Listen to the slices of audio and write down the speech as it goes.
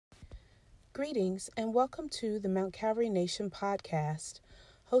Greetings and welcome to the Mount Calvary Nation podcast,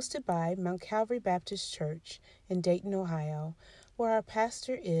 hosted by Mount Calvary Baptist Church in Dayton, Ohio, where our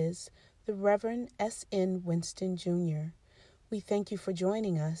pastor is the Reverend S.N. Winston Jr. We thank you for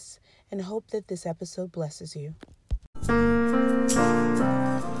joining us and hope that this episode blesses you.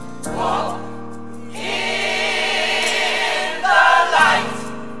 Walk in the light.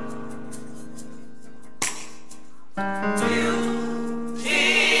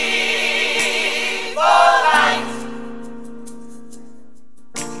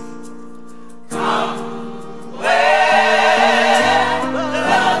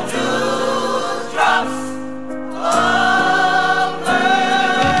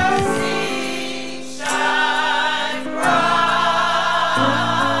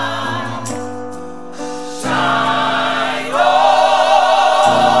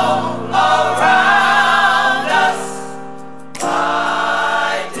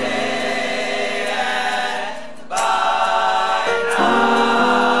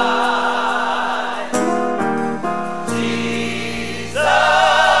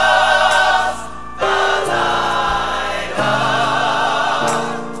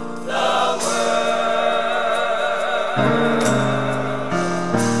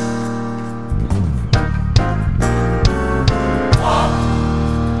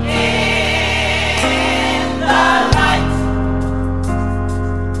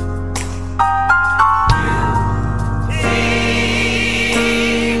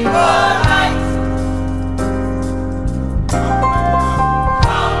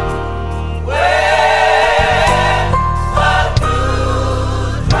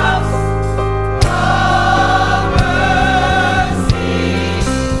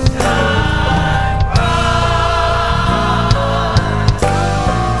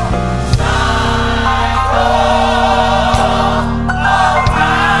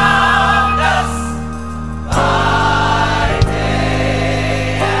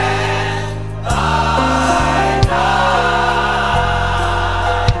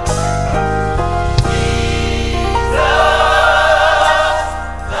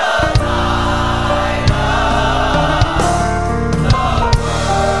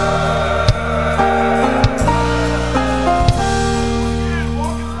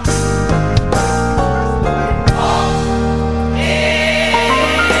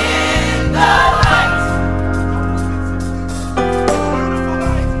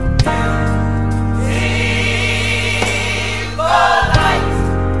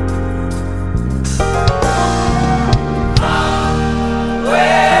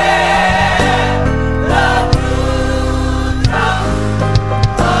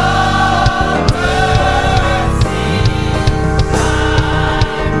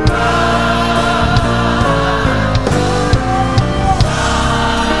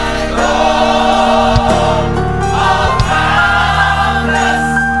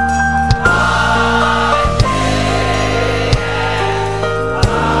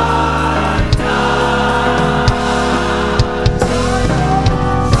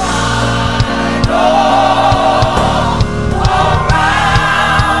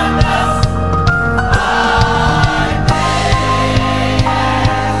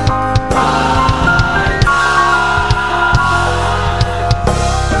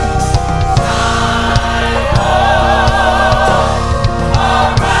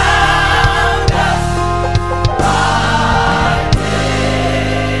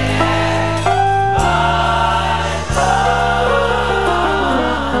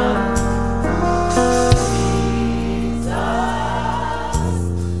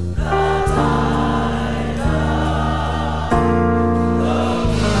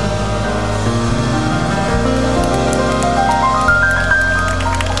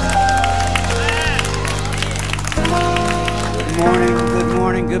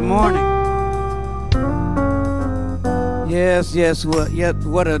 Yes,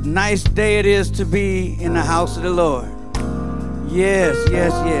 what a nice day it is to be in the house of the Lord. Yes.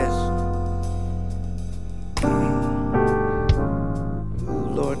 Oh,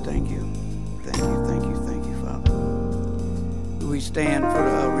 Lord, thank you, Father. We stand for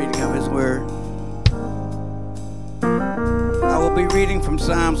the reading of His Word. I will be reading from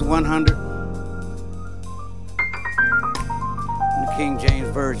Psalms 100 in the King James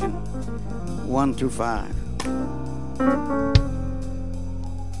Version, 1 through 5.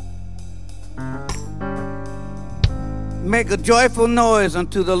 Make a joyful noise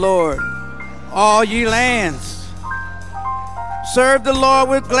unto the Lord, all ye lands. Serve the Lord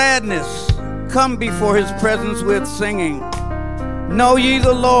with gladness. Come before his presence with singing. Know ye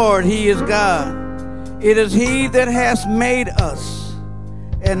the Lord, he is God. It is he that has made us,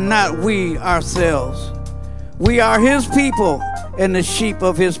 and not we ourselves. We are his people and the sheep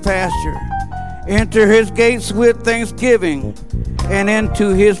of his pasture. Enter his gates with thanksgiving and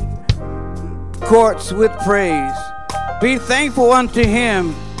into his courts with praise. Be thankful unto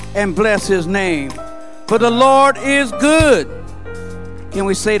him and bless his name. For the Lord is good. Can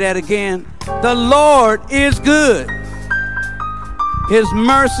we say that again? The Lord is good. His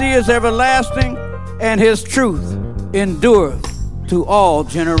mercy is everlasting, and his truth endureth to all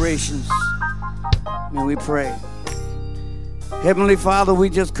generations. May we pray. Heavenly Father, we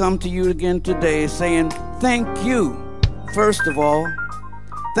just come to you again today saying thank you, first of all.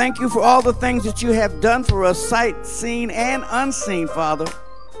 Thank you for all the things that you have done for us, sight, seen, and unseen, Father.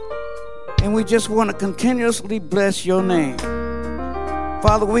 And we just want to continuously bless your name.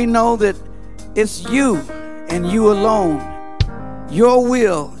 Father, we know that it's you and you alone, your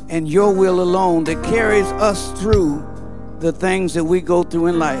will and your will alone, that carries us through the things that we go through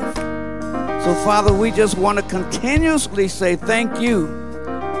in life. So, Father, we just want to continuously say thank you.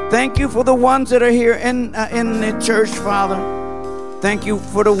 Thank you for the ones that are here in the church, Father. Thank you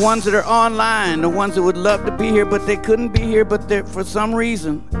for the ones that are online, the ones that would love to be here, but they couldn't be here, but they're for some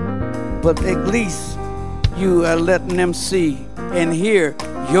reason. But at least you are letting them see and hear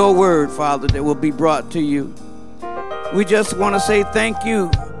your word, Father, that will be brought to you. We just want to say thank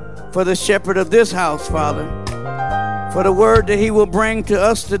you for the shepherd of this house, Father, for the word that he will bring to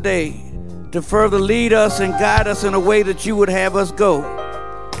us today to further lead us and guide us in a way that you would have us go.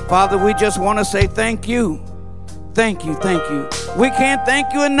 Father, we just want to say thank you. Thank you, thank you. We can't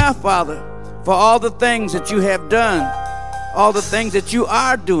thank you enough, Father, for all the things that you have done, all the things that you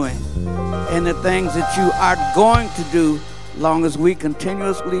are doing, and the things that you are going to do, long as we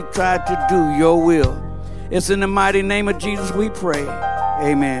continuously try to do your will. It's in the mighty name of Jesus we pray.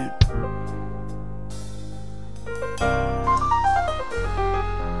 Amen.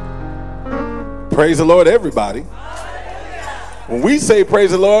 Praise the Lord, everybody. When we say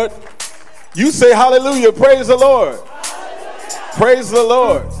praise the Lord, you say hallelujah. Praise the Lord. Praise the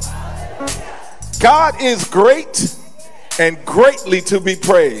Lord. God is great and greatly to be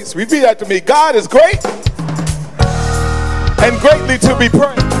praised. Repeat after me. God is great and greatly to be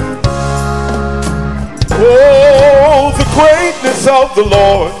praised. Oh, the greatness of the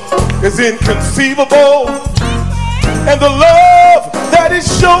Lord is inconceivable, and the love that he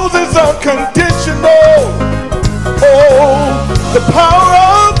shows is unconditional. Oh, the power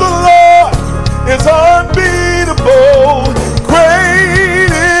of the Lord is unbeatable. Great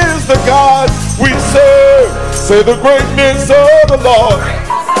is the God we serve. Say the greatness of the Lord.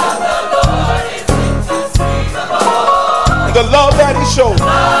 And the love that he shows.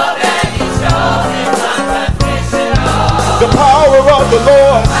 The power of the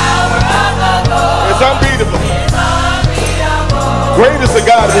Lord is unbeatable. Great is the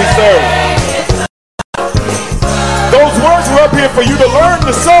God we serve. Those words were up here for you to learn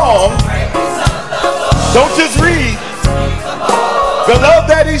the song. Don't just read. The love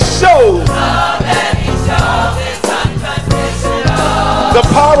that he shows. The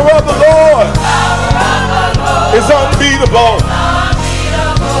power of the Lord is unbeatable.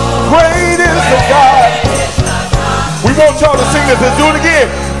 Great is the God. We want y'all to sing this. Let's do it again.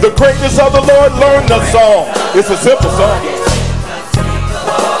 The greatness of the Lord, learn the song. It's a simple song.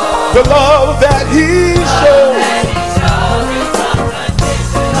 The love that he shows.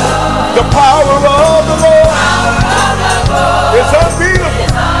 The power of the Lord is unbeatable.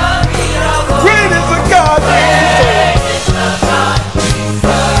 Great is the God we serve.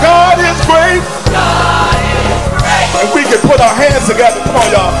 God is great. And we can put our hands together. Come on,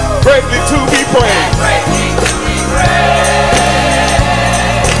 y'all. Greatly to be praised.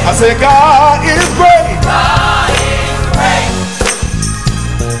 I said, God is great.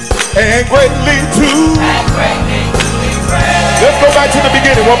 And greatly to be praised. Let's go back to the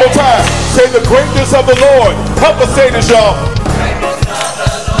beginning one more time. Say the greatness of the Lord. Help us say this, y'all.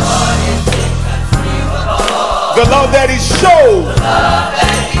 The love that he shows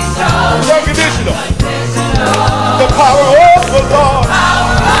is unconditional. The power of the Lord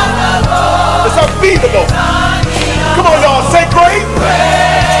is unbeatable. Come on, y'all. Say great.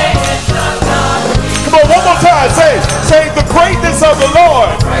 Come on, one more time. Say the greatness of the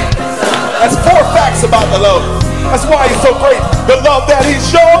Lord. That's 4 facts about the love. That's why he's so great. The love that he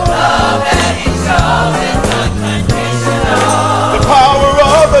shows. The power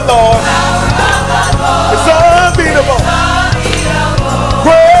of the Lord is unbeatable.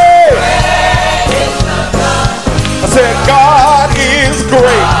 Great. I said God is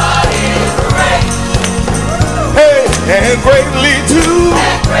great. Hey, and greatly to.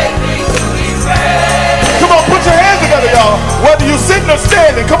 Come on, put your hands together, y'all. Whether you're sitting or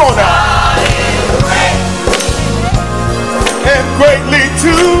standing. greatly. Come on now. And greatly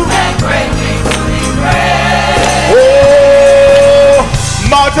too. Oh,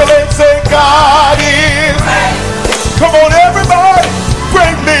 modulate, say God is. Come on, everybody.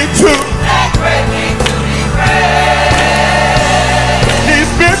 Greatly too.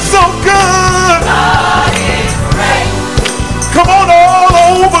 He's been so good. Come on, all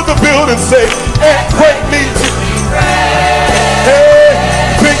over the building, say, and greatly too. Hey,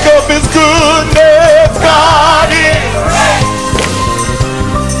 think of his goodness, God is.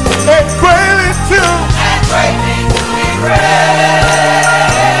 And greatly too.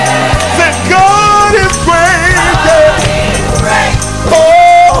 Say, God is great.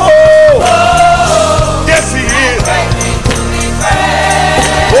 Oh, yes, he is.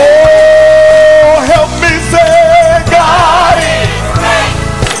 Oh, help me say, God is.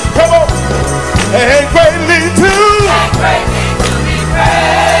 Come on. And greatly too.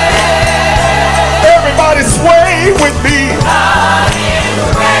 Everybody sway with me.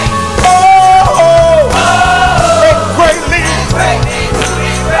 Oh, and greatly.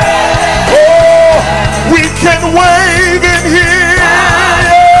 Oh, we can wave in here.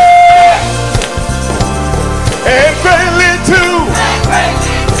 And greatly too.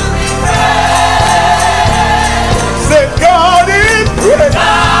 Say God is great.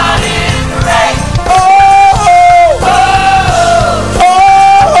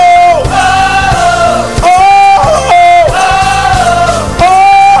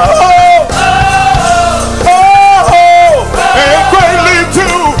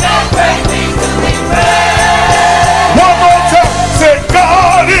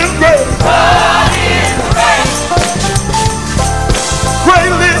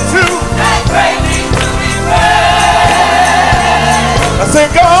 Say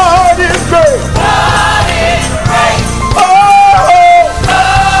God is great. God is great. Oh,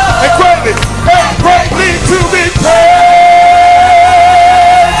 and greatly to be praised.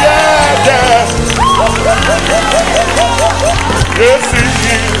 Yeah, yeah. Yes, he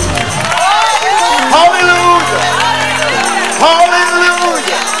is. Hallelujah.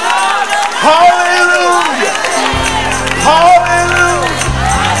 Hallelujah. Hallelujah. Hallelujah.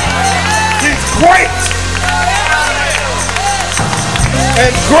 He's great.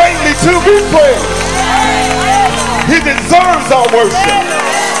 And greatly to be praised. He deserves our worship.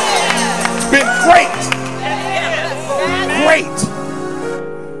 Been great. Great.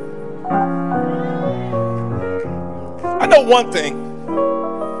 I know one thing.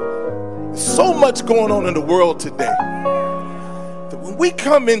 There's so much going on in the world today that when we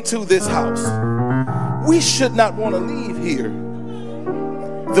come into this house, we should not want to leave here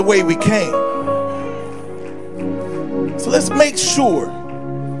the way we came. So let's make sure.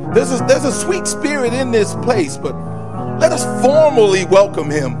 There's a sweet spirit in this place, but let us formally welcome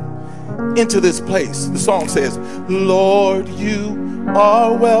him into this place. The song says, Lord, you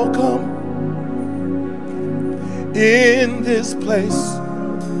are welcome in this place.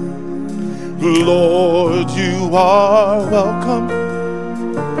 Lord, you are welcome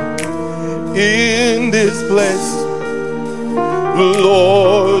in this place.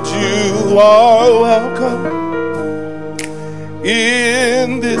 Lord, you are welcome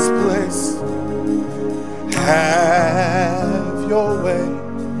in this place. Have your way.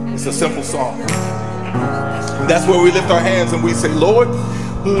 It's a simple song. And that's where we lift our hands and we say, Lord,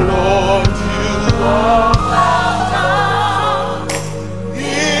 Lord, you are welcome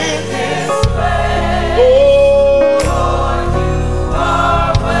in this place. Oh, Lord, you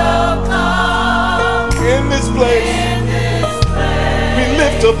are welcome in this place. We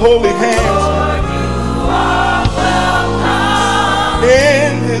lift up holy hands. Lord, you are welcome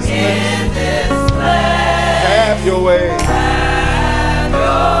in this place. Have your way. Have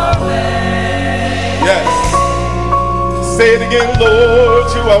your way. Yes. Say it again, Lord,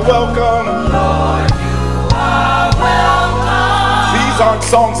 you are welcome. Lord, you are welcome. These aren't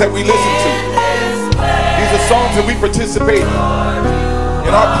songs that we listen to. These are songs that we participate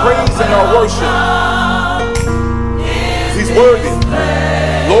in our praise and our worship. He's worthy.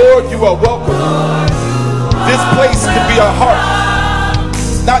 Lord, you are welcome. This place can be our heart,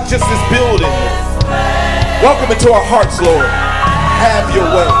 not just this building. Welcome into our hearts, Lord. Have your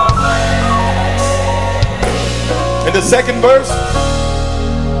way. In the second verse,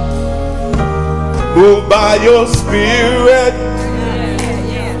 move by your spirit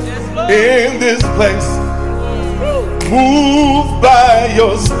in this place. Move by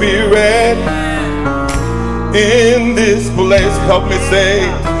your spirit in this place. Help me say,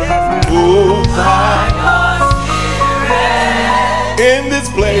 move by your spirit in this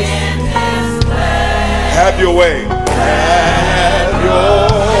place. Have your way. Have your.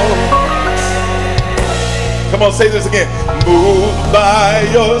 Come on, say this again. Move by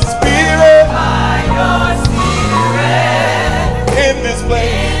your spirit. In this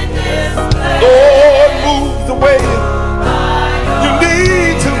place. Lord, move the way you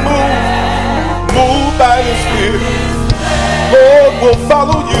need to move. Move by your spirit. Lord, we'll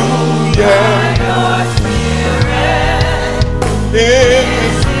follow you. Yeah. In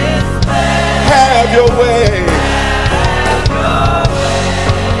this place. Have your way.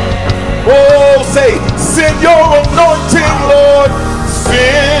 Oh, say, send your anointing, Lord.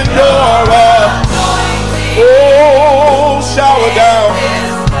 Send your anointing. Oh, shower down.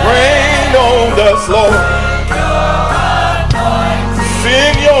 Rain on us, Lord.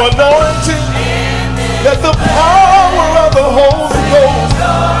 Send your anointing. Let the power of the Holy Ghost.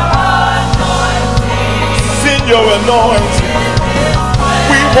 Send your anointing.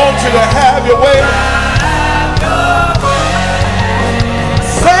 We want you to have your way.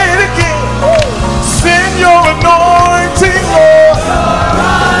 Say it again. Send your anointing, Lord.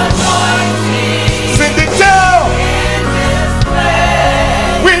 Send it down.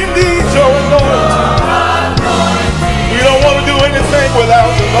 We need your anointing. We don't want to do anything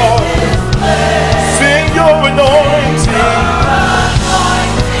without the Lord. Send your anointing.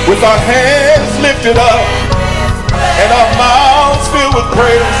 With our hands lifted up and our mouths filled with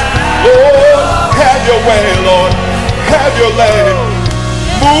praise. Lord, have your way, Lord. Have your way.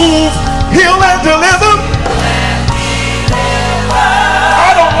 Move, heal, and deliver.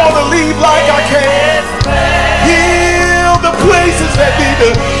 I don't want to leave like I came. Heal the places that need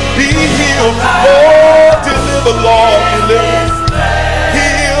to be healed. Lord, deliver, Lord, deliver.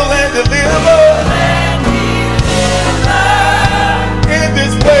 Heal and deliver. In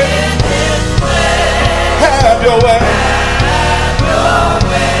this place, have your way.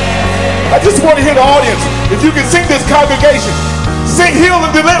 I just want to hear the audience. If you can sing this congregation, sing, heal,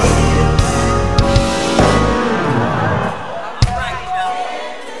 and deliver.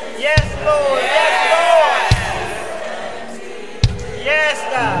 Yes, Lord. Yes, Lord. Yes,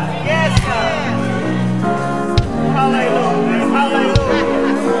 God. Yes, God. Hallelujah. Hallelujah.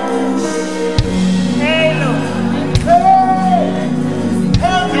 Hey, Lord.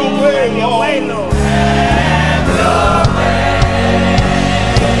 Have your way, Lord. Way, Lord.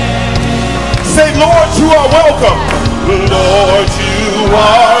 Say, Lord, you are welcome. Lord, you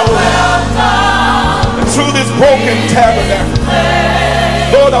are welcome. Through this broken tabernacle,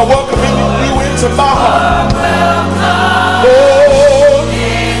 Lord, I welcome you into my heart.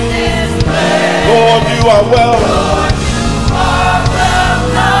 Lord, you are welcome.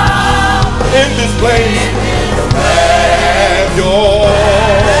 In this place, have your way.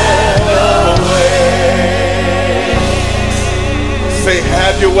 Say,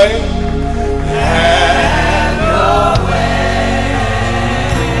 have your way.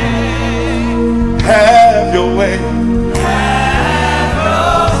 Have your way.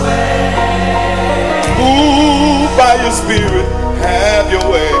 Move by your spirit. Have your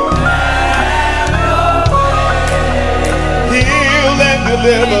way. Heal and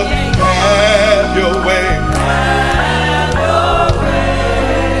deliver. Have your way.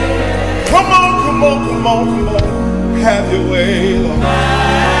 Come on, come on, come on, come on. Have your way, Lord.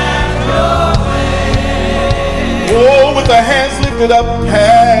 Oh, with the hands lifted up,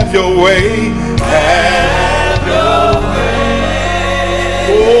 have your way. Have your way.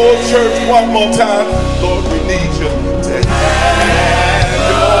 Oh, church, one more time. Lord, we need you to have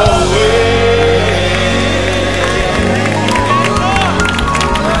your way.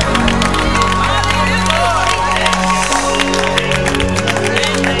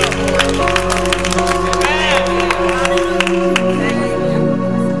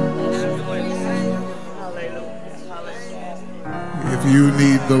 If you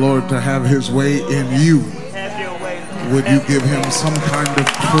need the Lord to have his way in you, would you give him some kind of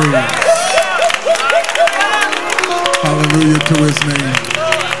praise? Hallelujah to his name.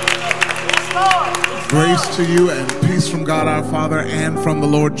 Grace to you and peace from God our Father and from the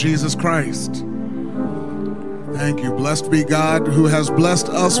Lord Jesus Christ. Thank you. Blessed be God who has blessed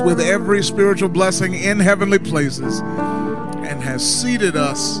us with every spiritual blessing in heavenly places and has seated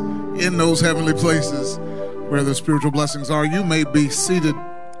us in those heavenly places where the spiritual blessings are. You may be seated.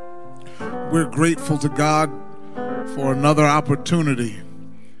 We're grateful to God for another opportunity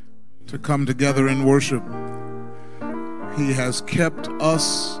to come together in worship. He has kept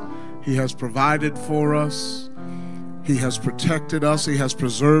us. He has provided for us. He has protected us. He has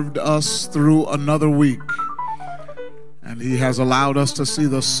preserved us through another week. And he has allowed us to see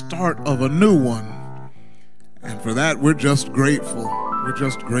the start of a new one. And for that, we're just grateful. We're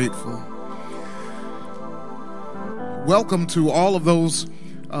just grateful. welcome to all of those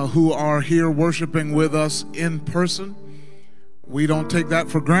who are here worshiping with us in person. We don't take that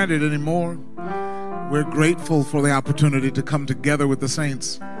for granted anymore. We're grateful for the opportunity to come together with the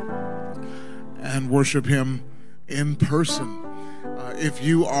saints and worship Him in person. If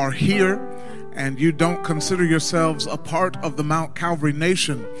you are here and you don't consider yourselves a part of the Mount Calvary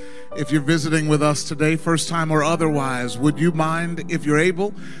Nation, if you're visiting with us today, first time or otherwise, would you mind, if you're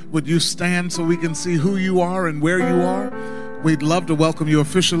able, would you stand so we can see who you are and where you are? We'd love to welcome you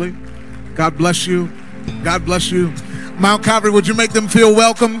officially. God bless you. God bless you. Mount Calvary, would you make them feel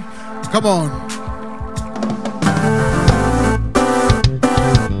welcome? Come on.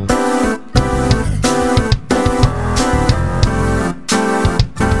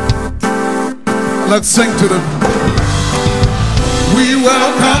 Let's sing to them. We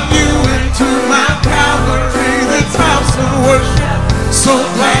welcome you into Mount Calvary, this house of worship. So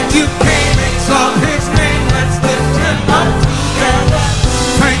glad you came, exalt His name, let's lift Him up together.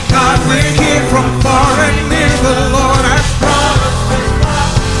 Thank God we're here from far and near. The Lord has promised His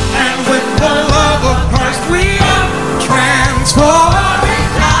love, and with the love of Christ we are transformed.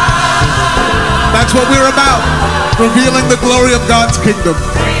 That's what we're about, revealing the glory of God's kingdom.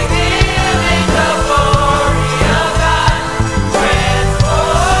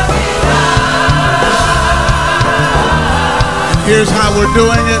 Here's how we're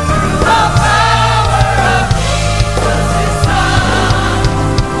doing it. The power of Jesus, His Son.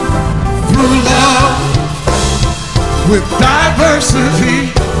 Through love, with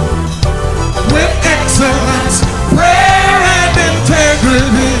diversity, with excellence, prayer and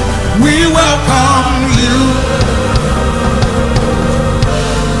integrity, we welcome you.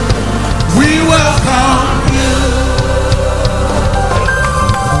 We welcome you.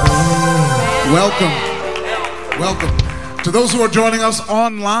 Welcome. Welcome. To those who are joining us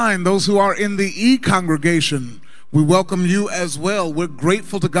online, those who are in the e-congregation, we welcome you as well. We're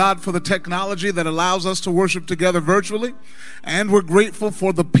grateful to God for the technology that allows us to worship together virtually, and we're grateful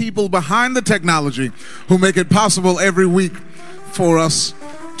for the people behind the technology who make it possible every week for us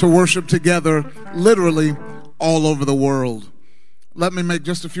to worship together literally all over the world. Let me make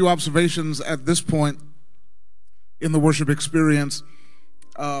just a few observations at this point in the worship experience.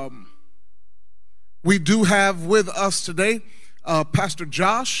 We do have with us today Pastor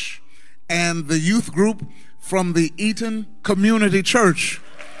Josh and the youth group from the Eaton Community Church.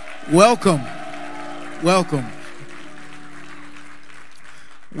 Welcome. Welcome.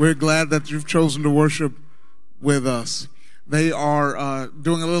 We're glad that you've chosen to worship with us. They are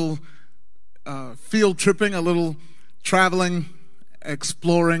doing a little field tripping, a little traveling,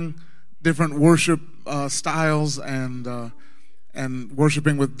 exploring different worship styles and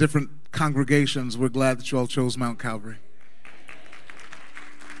worshiping with different congregations. We're glad that you all chose Mount Calvary.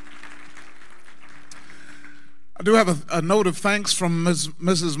 I do have a note of thanks from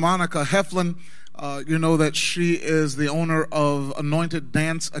Mrs. Monica Heflin. You know that she is the owner of Anointed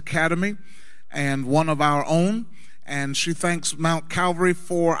Dance Academy and one of our own. And she thanks Mount Calvary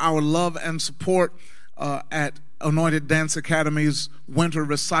for our love and support at Anointed Dance Academy's winter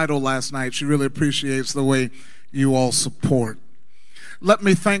recital last night. She really appreciates the way you all support. Let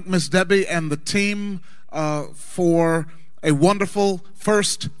me thank Miss Debbie and the team for a wonderful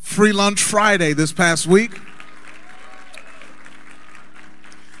first Free Lunch Friday this past week.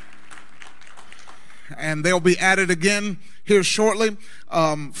 And they'll be added again here shortly.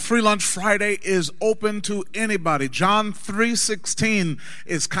 Free Lunch Friday is open to anybody. John 3:16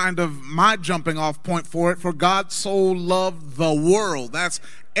 is kind of my jumping off point for it. For God so loved the world. That's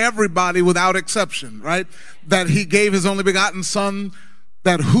everybody without exception, right? That He gave His only begotten Son,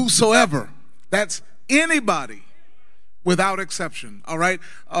 that whosoever, that's anybody without exception, all right?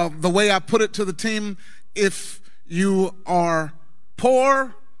 The way I put it to the team, if you are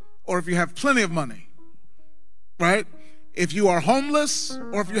poor or if you have plenty of money, right? If you are homeless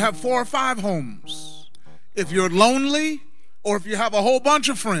or if you have 4 or 5 homes, if you're lonely or if you have a whole bunch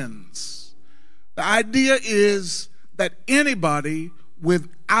of friends, the idea is that anybody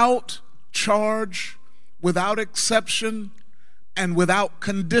without charge, without exception, and without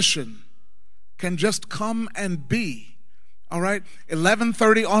condition can just come and be, all right?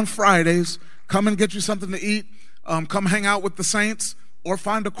 11:30 on Fridays, come and get you something to eat, come hang out with the saints, or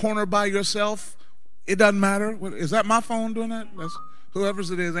find a corner by yourself. It doesn't matter. Is that my phone doing that? That's,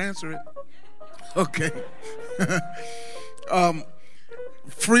 whoever's it is, answer it. Okay.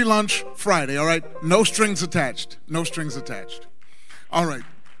 Free Lunch Friday, all right? No strings attached. No strings attached. All right.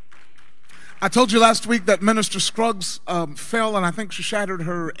 I told you last week that Minister Scruggs fell, and I think she shattered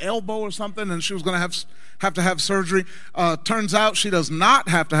her elbow or something, and she was going to have surgery. Turns out she does not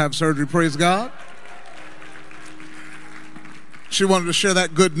have to have surgery, praise God. She wanted to share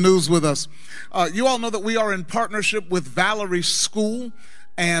that good news with us. You all know that we are in partnership with Valerie School,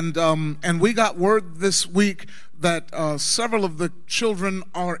 and we got word this week that several of the children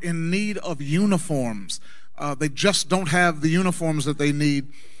are in need of uniforms. They just don't have the uniforms that they need.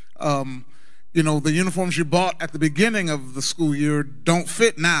 You know, the uniforms you bought at the beginning of the school year don't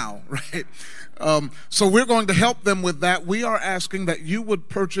fit now, right? So we're going to help them with that. We are asking that you would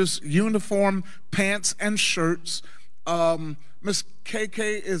purchase uniform pants and shirts. Miss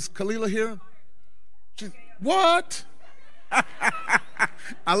KK, is Kalila here? What?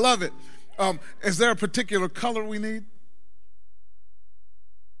 I love it. Is there a particular color we need?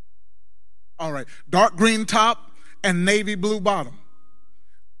 All right. Dark green top and navy blue bottom.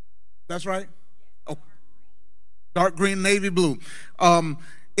 That's right? Oh, dark green, navy blue.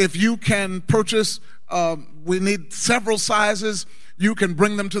 If you can purchase, we need several sizes. You can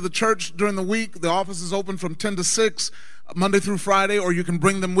bring them to the church during the week. The office is open from 10 to 6, Monday through Friday, or you can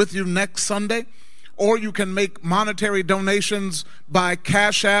bring them with you next Sunday. Or you can make monetary donations by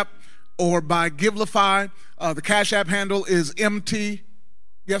Cash App or by Givelify. The Cash App handle is MT.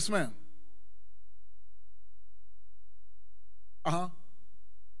 Yes, ma'am.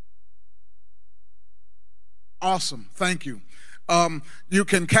 Awesome. Thank you. You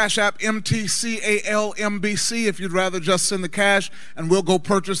can Cash App MTCALMBC if you'd rather just send the cash, and we'll go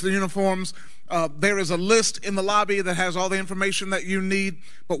purchase the uniforms. There is a list in the lobby that has all the information that you need,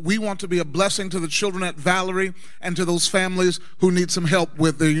 but we want to be a blessing to the children at Valerie and to those families who need some help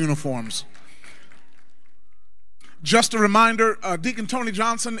with their uniforms. Just a reminder, Deacon Tony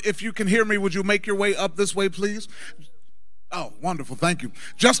Johnson, if you can hear me, would you make your way up this way, please? Oh, wonderful. Thank you.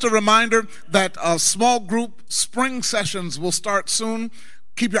 Just a reminder that small group spring sessions will start soon.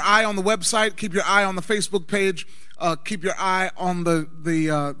 Keep your eye on the website. Keep your eye on the Facebook page. Keep your eye on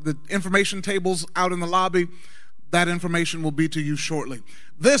the information tables out in the lobby. That information will be to you shortly.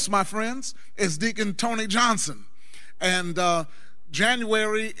 This, my friends, is Deacon Tony Johnson. And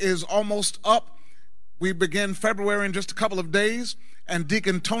January is almost up. We begin February in just a couple of days. And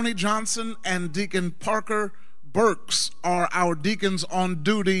Deacon Tony Johnson and Deacon Parker Burks are our deacons on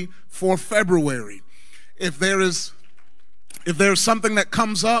duty for February. If there's something that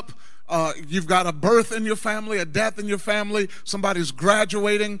comes up, you've got a birth in your family, a death in your family, somebody's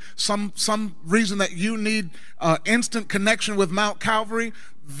graduating, some reason that you need instant connection with Mount Calvary,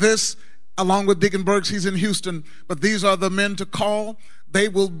 this, along with Deacon Burks, he's in Houston, but these are the men to call. They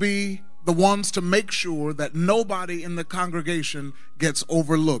will be the ones to make sure that nobody in the congregation gets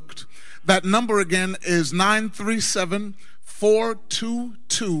overlooked. That number again is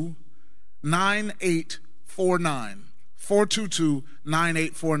 937-422-9849.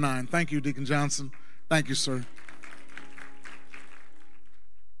 422-9849. Thank you, Deacon Johnson. Thank you, sir.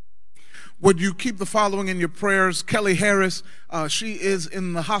 Would you keep the following in your prayers? Kelly Harris, she is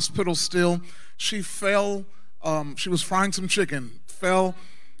in the hospital still. She fell, she was frying some chicken, fell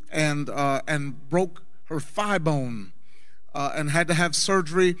and broke her thigh bone and had to have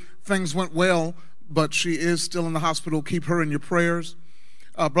surgery. Things went well, but she is still in the hospital. Keep her in your prayers.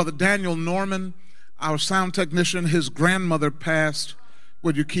 Brother Daniel Norman, our sound technician, his grandmother passed.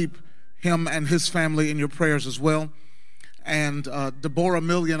 Would you keep him and his family in your prayers as well? And Deborah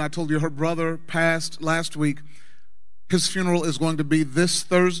Million, I told you her brother passed last week. His funeral is going to be this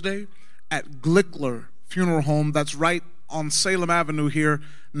Thursday at Glickler Funeral Home. That's right on Salem Avenue here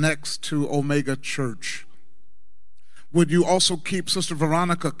next to Omega Church. Would you also keep Sister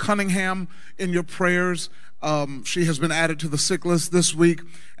Veronica Cunningham in your prayers? She has been added to the sick list this week.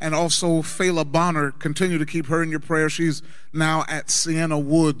 And also Fela Bonner, continue to keep her in your prayer. She's now at Sienna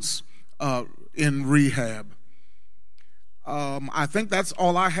Woods in rehab. I think that's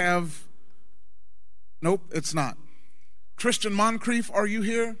all I have. Nope, it's not. Christian Moncrief, are you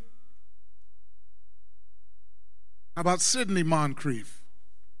here? How about Sydney Moncrief?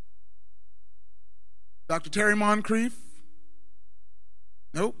 Dr. Terry Moncrief?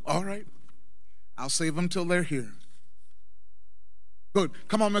 Nope, all right. I'll save them till they're here. Good.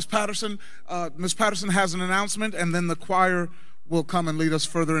 Come on, Miss Patterson. Miss Patterson has an announcement, and then the choir will come and lead us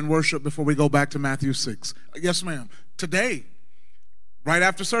further in worship before we go back to Matthew 6. Yes, ma'am. Today, right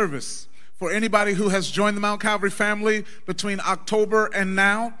after service, for anybody who has joined the Mount Calvary family between October and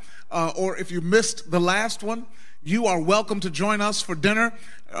now, or if you missed the last one, you are welcome to join us for dinner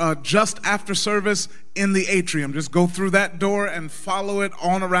just after service in the atrium. Just go through that door and follow it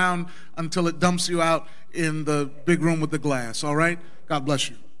on around until it dumps you out in the big room with the glass, all right? God bless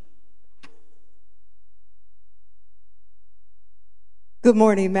you. Good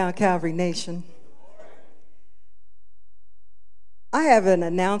morning, Mount Calvary Nation. I have an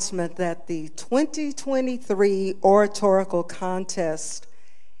announcement that the 2023 oratorical contest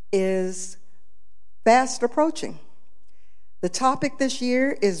is fast approaching. The topic this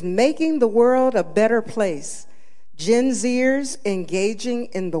year is Making the World a Better Place, Gen Zers engaging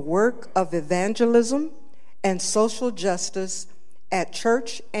in the work of evangelism and social justice at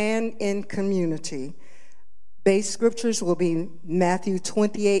church and in community. Base scriptures will be Matthew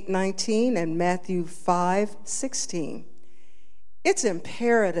 28:19 and Matthew 5:16. It's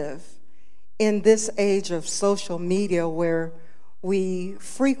imperative in this age of social media where we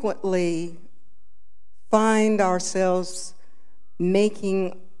frequently find ourselves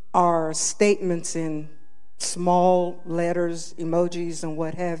making our statements in small letters, emojis, and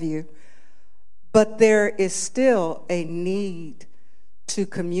what have you. But there is still a need to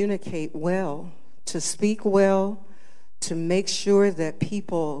communicate well, to speak well, to make sure that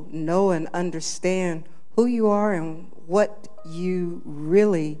people know and understand who you are and what you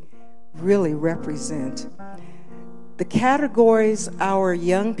really represent. The categories our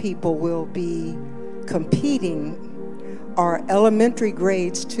young people will be competing are elementary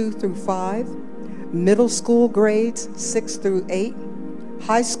grades 2 through 5, middle school grades 6 through 8,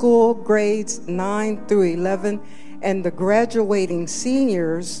 high school grades 9 through 11, and the graduating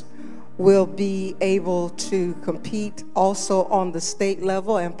seniors will be able to compete also on the state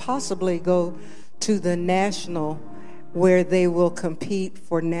level and possibly go to the national, where they will compete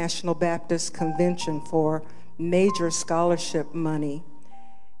for National Baptist Convention for major scholarship money.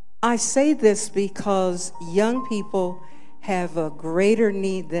 I say this because young people have a greater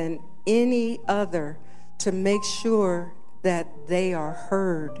need than any other to make sure that they are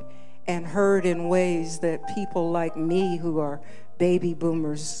heard, and heard in ways that people like me who are baby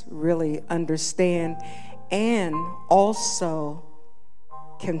boomers really understand, and also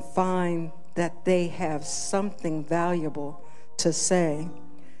can find that they have something valuable to say.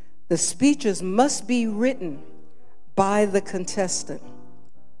 The speeches must be written by the contestant.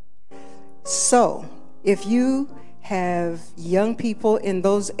 So, if you have young people in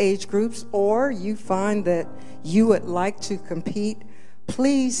those age groups, or you find that you would like to compete,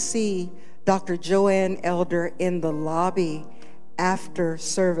 please see Dr. Joanne Elder in the lobby after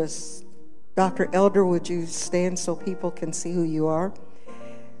service. Dr. Elder, would you stand so people can see who you are?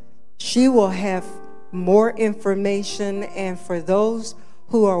 She will have more information, and for those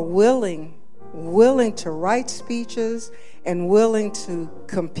who are willing to write speeches and willing to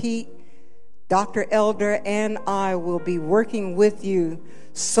compete, Dr. Elder and I will be working with you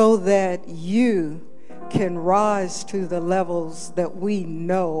so that you can rise to the levels that we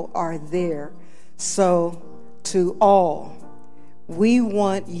know are there. So to all, we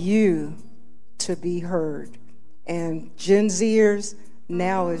want you to be heard. And Gen Zers,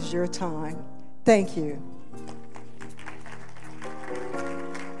 now is your time. Thank you.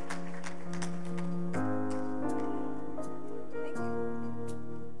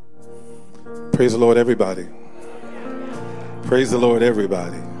 Praise the Lord, everybody. Praise the Lord,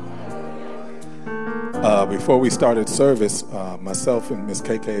 everybody. Before we started service, myself and Miss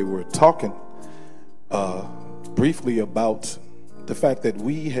KK were talking briefly about the fact that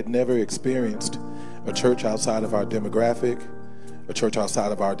we had never experienced a church outside of our demographic, a church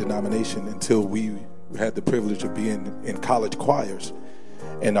outside of our denomination, until we had the privilege of being in college choirs,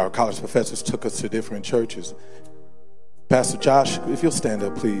 and our college professors took us to different churches. Pastor Josh, if you'll stand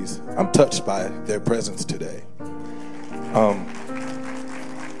up, please. I'm touched by their presence today.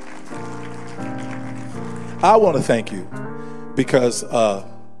 I want to thank you because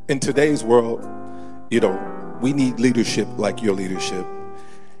in today's world, we need leadership like your leadership.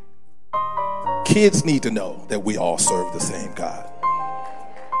 Kids need to know that we all serve the same God.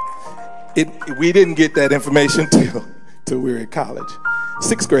 We didn't get that information till we were in college.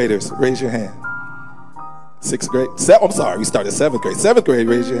 6th graders, raise your hand. 6th grade? I'm sorry, we started 7th grade. 7th grade,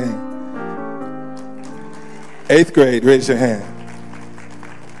 raise your hand. 8th grade, raise your hand.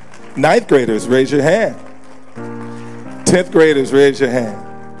 9th graders, raise your hand. 10th graders, raise your hand.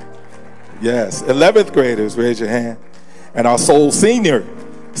 Yes. 11th graders, raise your hand. And our soul senior,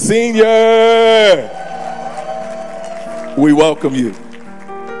 we welcome you.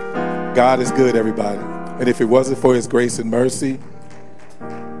 God is good, everybody. And if it wasn't for his grace and mercy,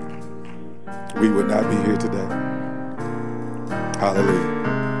 we would not be here today. Hallelujah.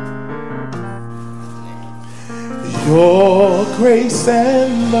 Your grace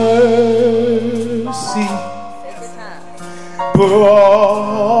and mercy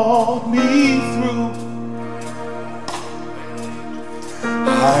brought me through.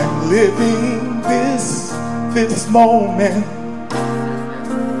 I'm living this moment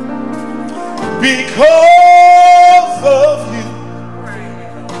because of you.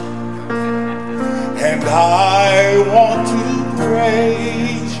 And I want to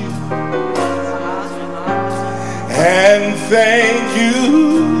praise you and thank you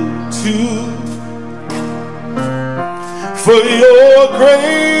too for your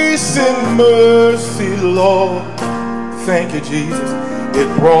grace and mercy, Lord. Thank you, Jesus. It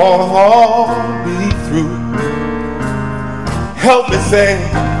brought me through. Help me say,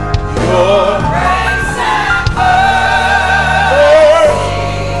 your grace and mercy.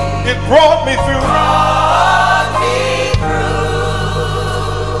 It brought me through.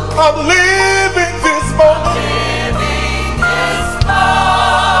 I'm living this moment.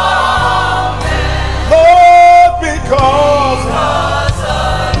 Lord, because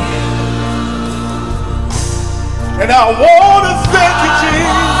of you. And I want to thank you,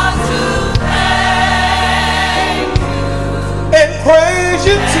 Jesus. And praise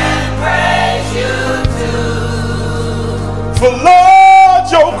you too. For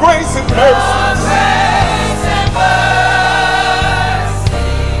Lord, your grace and mercy.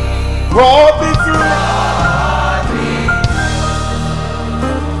 Brought me through.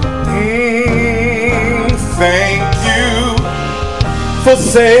 Thank you for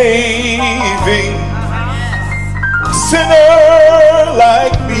saving a sinner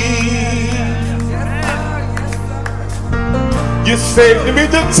like me. You saved me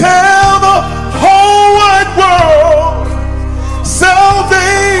to tell the whole wide world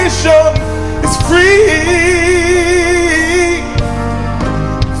salvation is free.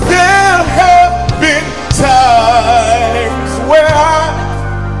 There have been times where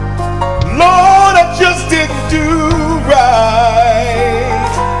Lord, I just didn't do right.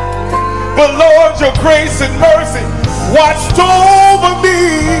 But Lord, your grace and mercy watched over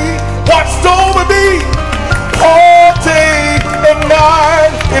me all day and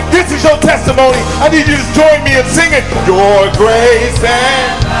night. If this is your testimony, I need you to join me in singing your grace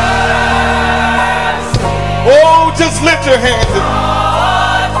and mercy. Oh, just lift your hands.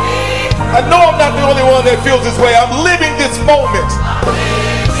 I know I'm not the only one that feels this way. I'm living this moment.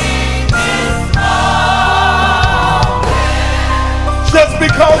 Just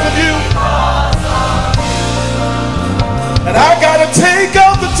because of you. And I gotta take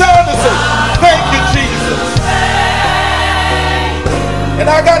out the time to say thank you, Jesus. And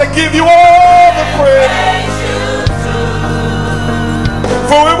I gotta give you all the praise.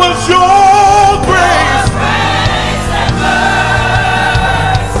 For it was your grace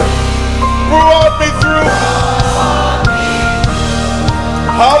brought me through.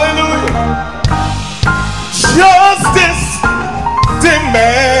 Hallelujah. Justice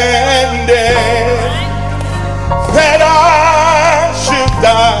demanded that I should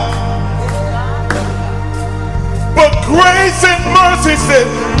die, but grace and mercy said,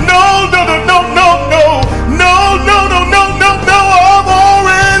 no, no, no, no, no, no, no, no, no, no, no, no, I've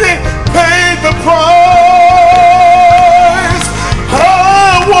already paid the price.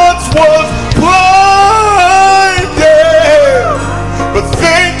 I once was blinded, but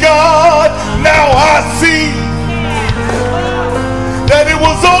thank God now I see that it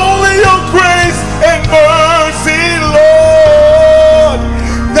was only your grace and mercy, Lord,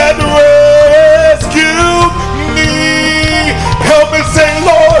 that rescued me. Help me say,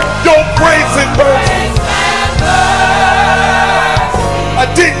 Lord, your grace and mercy. I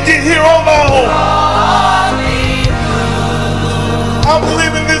didn't get here on my own. I'm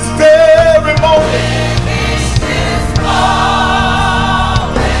living this very moment.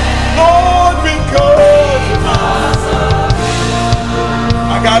 Lord, because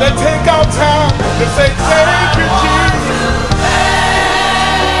I gotta take out time to say thank you, Jesus,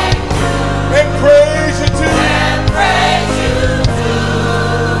 and praise you too.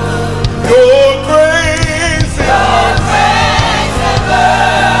 Your grace and mercy.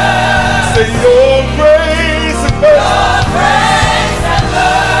 Say your grace and mercy.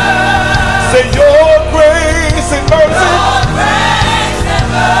 Say your grace and mercy.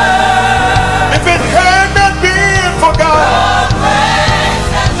 If it had not been for God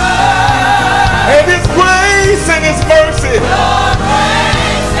and His grace and His mercy,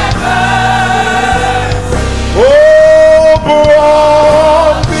 oh,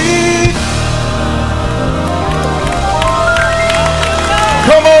 brought me.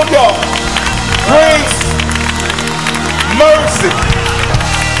 Come on, y'all. Grace, mercy,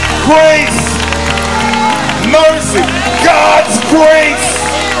 grace, mercy, God's grace,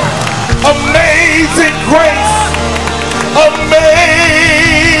 amazing grace,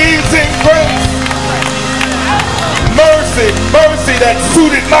 amazing grace. Mercy, mercy that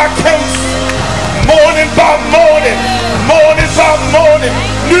suited my case. Morning by morning, morning by morning.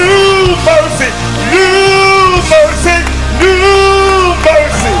 New mercy, new mercy, new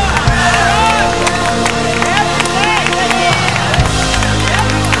mercy.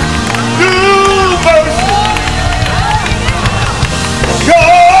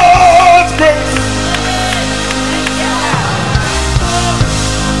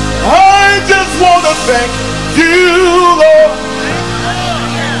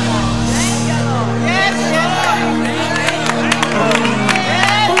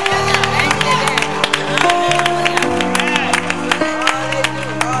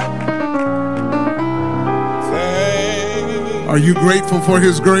 Are you grateful for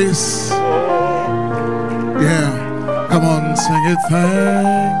his grace? Yeah. Come on, sing it.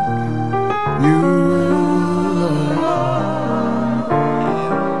 Thank you, Lord.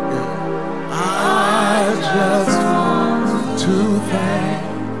 Yeah. I just want to thank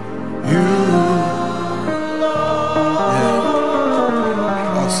you, Lord.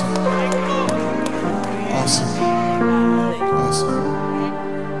 Yeah. Awesome.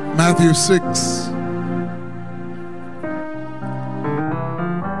 Awesome. Matthew 6.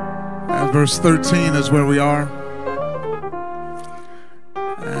 Verse 13 is where we are.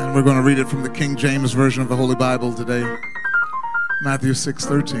 And we're going to read it from the King James Version of the Holy Bible today. Matthew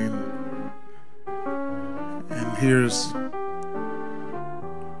 6:13. And here's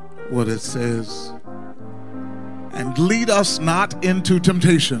what it says. And lead us not into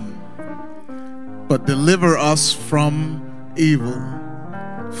temptation, but deliver us from evil.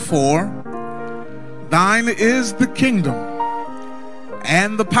 For thine is the kingdom,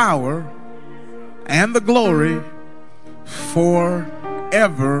 and the power, and the glory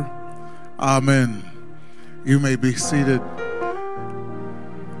forever. Amen. You may be seated.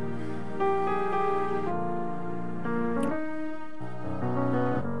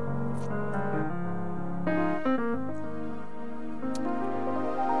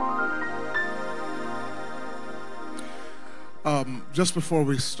 Just before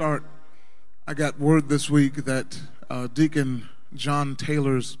we start, I got word this week that Deacon John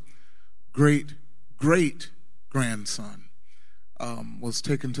Taylor's great-grandson was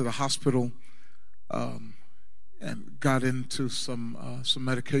taken to the hospital and got into some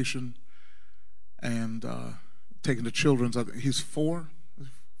medication and taken to Children's. I think he's four,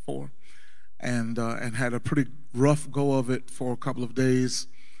 and had a pretty rough go of it for a couple of days.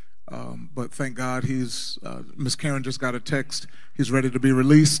 But thank God Miss Karen just got a text. He's ready to be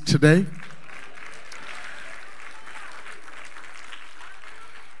released today.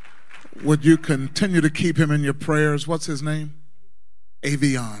 Would you continue to keep him in your prayers? What's his name?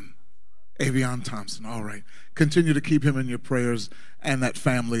 Avion Thompson. All right. Continue to keep him in your prayers and that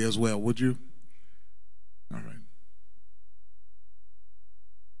family as well, would you? All right.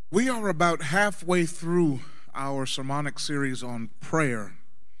 We are about halfway through our sermonic series on prayer.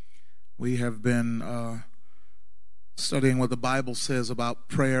 We have been studying what the Bible says about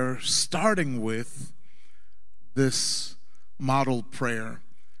prayer, starting with this model prayer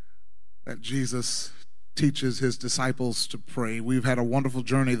that Jesus teaches his disciples to pray. We've had a wonderful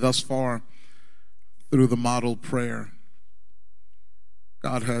journey thus far through the model prayer.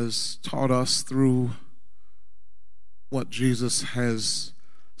 God has taught us through what Jesus has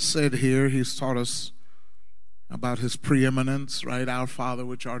said here. He's taught us about his preeminence, right? Our Father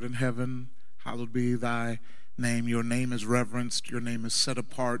which art in heaven, hallowed be thy name. Your name is reverenced. Your name is set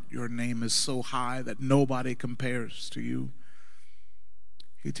apart. Your name is so high that nobody compares to you.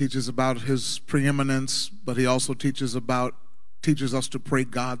 He teaches about his preeminence, but he also teaches us to pray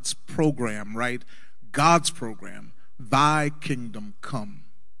God's program, right? God's program. Thy kingdom come.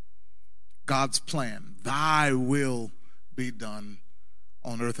 God's plan. Thy will be done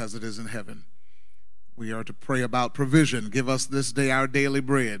on earth as it is in heaven. We are to pray about provision. Give us this day our daily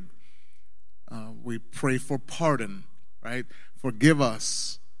bread. We pray for pardon, right? Forgive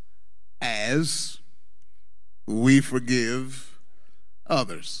us as we forgive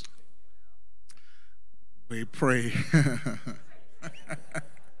others. We pray.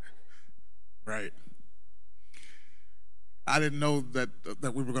 Right. I didn't know that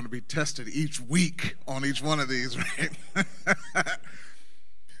we were going to be tested each week on each one of these, right?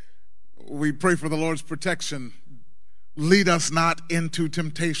 We pray for the Lord's protection. Lead us not into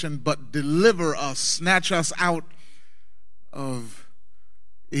temptation, but deliver us, snatch us out of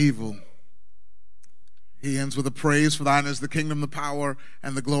evil. He ends with a praise. For thine is the kingdom, the power,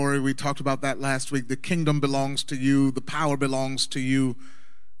 and the glory. We talked about that last week. The kingdom belongs to you. The power belongs to you.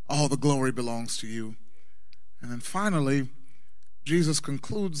 All the glory belongs to you. And then finally, Jesus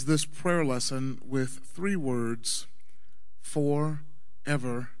concludes this prayer lesson with 3 words: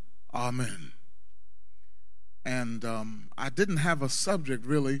 forever. Amen. And I didn't have a subject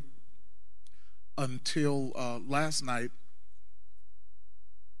really until last night.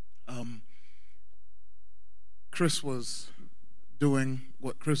 Chris was doing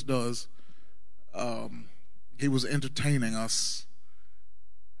what Chris does. He was entertaining us,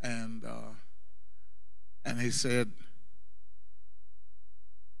 and he said,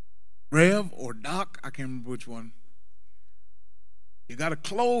 "Rev or Doc, I can't remember which one, you got to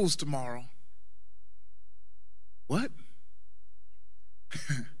close tomorrow." What?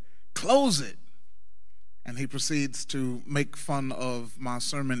 Close it. And he proceeds to make fun of my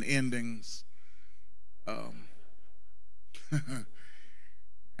sermon endings.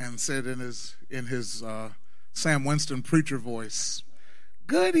 and said in his Sam Winston preacher voice,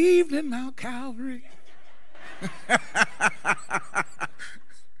 "Good evening, Mount Calvary."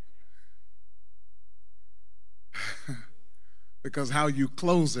 Because how you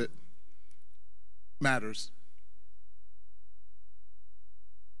close it matters.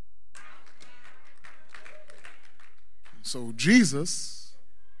 So Jesus,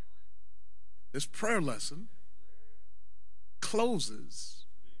 this prayer lesson, closes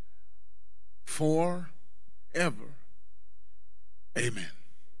forever. Amen.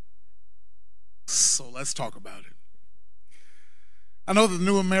 So let's talk about it. I know the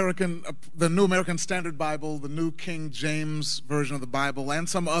New American Standard Bible, the New King James Version of the Bible, and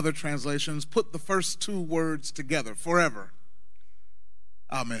some other translations put the first two words together, forever.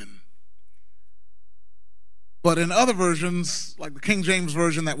 Amen. But in other versions, like the King James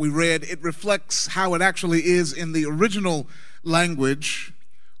Version that we read, it reflects how it actually is in the original language,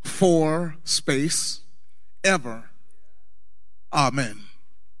 for space, ever. Amen.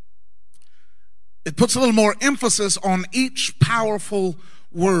 It puts a little more emphasis on each powerful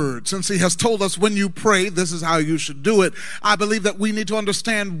word. Since he has told us when you pray, this is how you should do it, I believe that we need to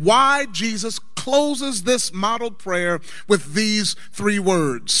understand why Jesus closes this model prayer with these three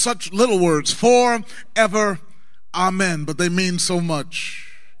words. Such little words, forever, amen, but they mean so much.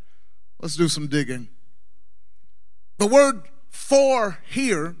 Let's do some digging. The word for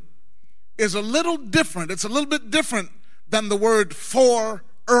here is a little different. It's a little bit different than the word for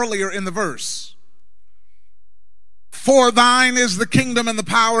earlier in the verse. For thine is the kingdom and the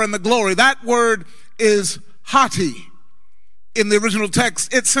power and the glory. That word is hati in the original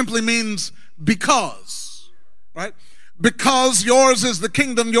text. It simply means because, right? Because yours is the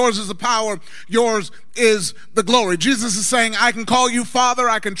kingdom, yours is the power, yours is the glory. Jesus is saying, I can call you Father,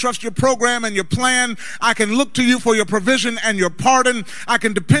 I can trust your program and your plan, I can look to you for your provision and your pardon, I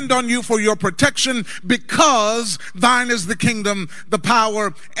can depend on you for your protection, because thine is the kingdom, the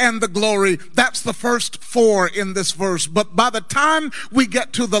power, and the glory. That's the first four in this verse. But by the time we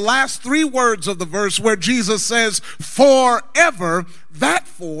get to the last three words of the verse where Jesus says, forever, that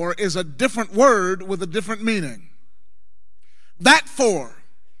for is a different word with a different meaning. That for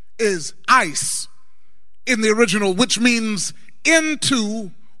is ice in the original, which means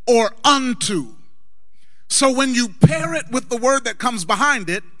into or unto. So when you pair it with the word that comes behind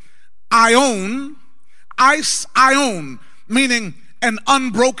it, ion, ice ion, meaning an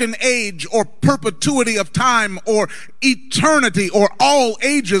unbroken age or perpetuity of time or eternity or all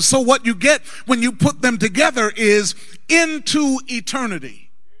ages. So what you get when you put them together is into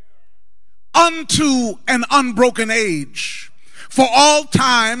eternity, unto an unbroken age, for all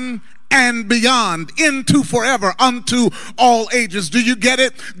time and beyond, into forever, unto all ages. Do you get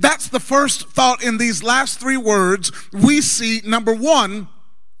it? That's the first thought in these last three words. We see, number one,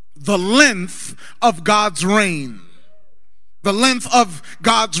 the length of God's reign. The length of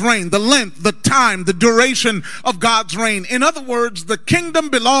God's reign, the length, the time, the duration of God's reign. In other words, the kingdom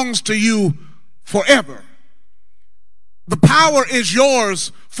belongs to you forever. The power is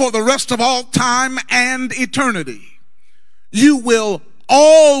yours for the rest of all time and eternity. You will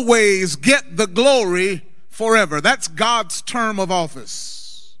always get the glory forever. That's God's term of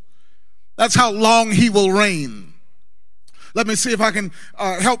office. That's how long he will reign. Let me see if I can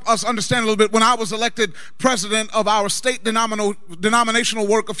help us understand a little bit. When I was elected president of our state denominational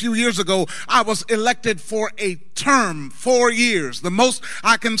work a few years ago, I was elected for a term, 4 years. The most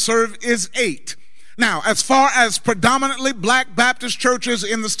I can serve is 8. Now, as far as predominantly black Baptist churches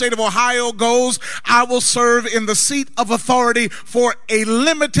in the state of Ohio goes, I will serve in the seat of authority for a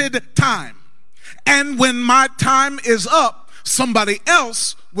limited time. And when my time is up, somebody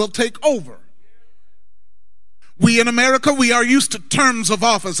else will take over. We in America, we are used to terms of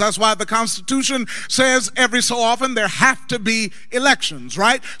office. That's why the Constitution says every so often there have to be elections,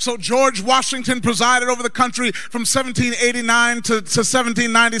 right? So George Washington presided over the country from 1789 to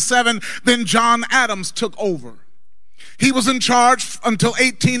 1797. Then John Adams took over. He was in charge until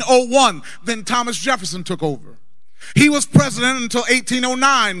 1801. Then Thomas Jefferson took over. He was president until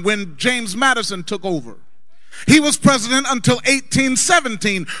 1809 when James Madison took over. He was president until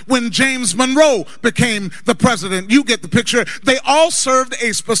 1817 when James Monroe became the president. You get the picture. They all served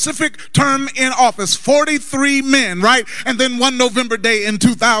a specific term in office, 43 men, right? And then one November day in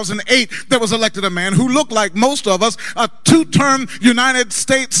 2008, there was elected a man who looked like most of us, a 2-term United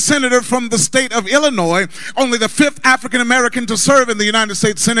States senator from the state of Illinois, only the 5th African American to serve in the United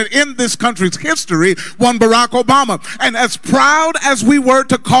States Senate in this country's history, one Barack Obama. And as proud as we were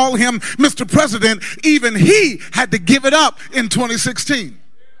to call him Mr. President, even he had to give it up in 2016.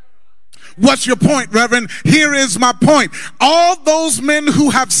 What's your point, Reverend? Here is my point. All those men who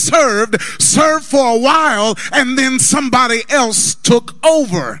have served for a while, and then somebody else took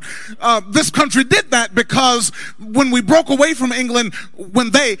over. This country did that because when we broke away from England,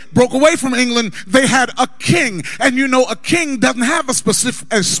 when they broke away from England, they had a king. And you know, a king doesn't have a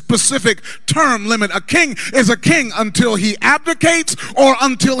specific term limit. A king is a king until he abdicates or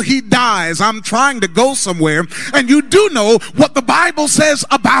until he dies. I'm trying to go somewhere. And you do know what the Bible says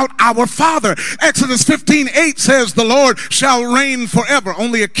about our Father. Exodus 15:8 says, the Lord shall reign forever.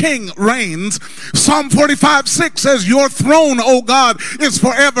 Only a king reigns. Psalm 45:6 says, your throne, O God, is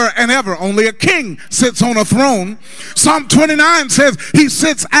forever and ever. Only a king sits on a throne. Psalm 29 says he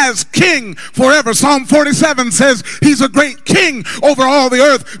sits as king forever. Psalm 47 says he's a great king over all the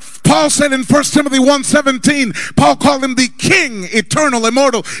earth. Paul said in 1 Timothy 1:17, Paul called him the King, eternal,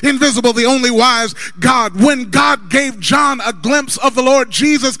 immortal, invisible, the only wise God. When God gave John a glimpse of the Lord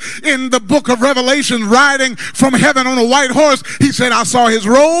Jesus in the book of Revelation, riding from heaven on a white horse, he said, I saw his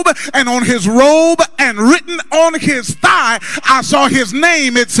robe, and on his robe and written on his thigh, I saw his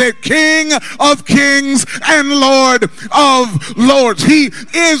name. It said, King of Kings and Lord of Lords. He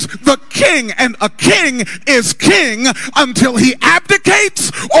is the king, and a king is king until he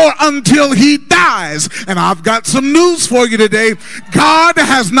abdicates or until he dies. And I've got some news for you today. God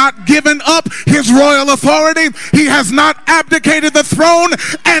has not given up his royal authority. He has not abdicated the throne,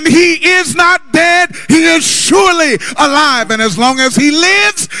 and he is not dead. He is surely alive, and as long as he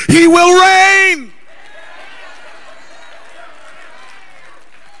lives, he will reign.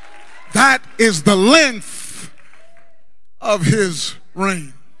 That is the length of his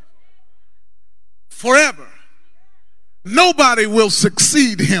reign. Forever. Nobody will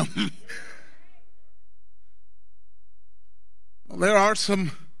succeed him. Well, there are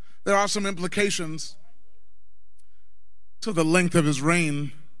some implications to the length of his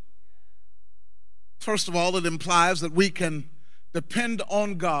reign. First of all, it implies that we can depend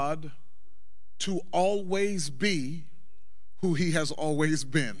on God to always be who he has always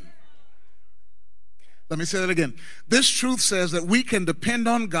been. Let me say that again. This truth says that we can depend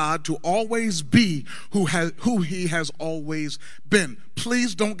on God to always be who he has always been.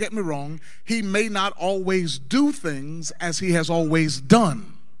 Please don't get me wrong. He may not always do things as he has always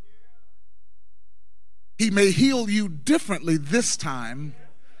done. He may heal you differently this time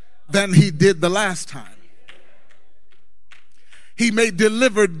than he did the last time. He may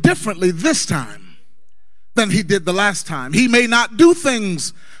deliver differently this time than he did the last time. He may not do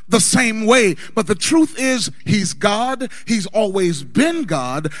things the same way, but the truth is he's God, he's always been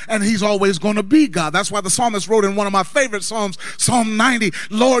God, and he's always going to be God. That's why the psalmist wrote in one of my favorite psalms, Psalm 90,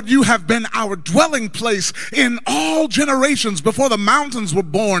 Lord, you have been our dwelling place in all generations, before the mountains were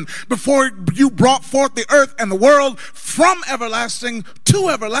born, before you brought forth the earth and the world, from everlasting to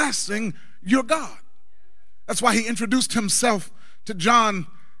everlasting, you're God. That's why he introduced himself to John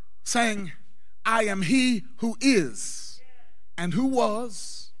saying, I am he who is and who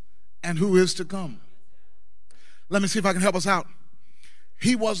was and who is to come. Let me see if I can help us out.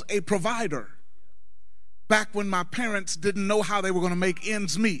 He was a provider back when my parents didn't know how they were going to make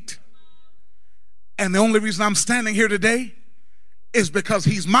ends meet. And the only reason I'm standing here today is because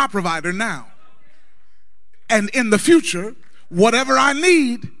he's my provider now. And in the future, whatever I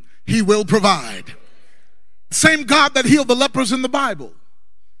need, he will provide. The same God that healed the lepers in the Bible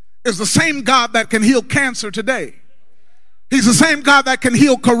is the same God that can heal cancer today. He's the same God that can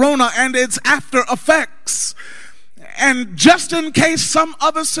heal corona and its after effects. And just in case some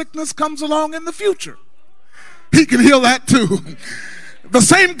other sickness comes along in the future, he can heal that too. The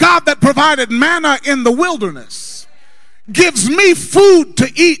same God that provided manna in the wilderness gives me food to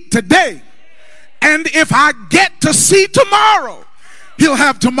eat today. And if I get to see tomorrow, he'll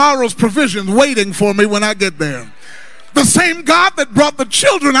have tomorrow's provisions waiting for me when I get there. The same God that brought the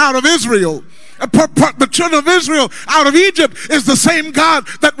children out of Israel, the children of Israel out of Egypt, is the same God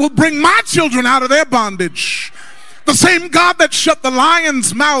that will bring my children out of their bondage. The same God that shut the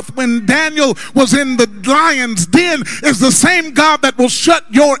lion's mouth when Daniel was in the lion's den is the same God that will shut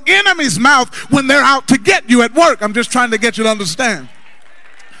your enemy's mouth when they're out to get you at work. I'm just trying to get you to understand.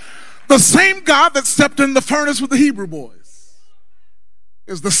 The same God that stepped in the furnace with the Hebrew boys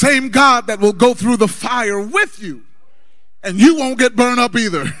is the same God that will go through the fire with you, and you won't get burned up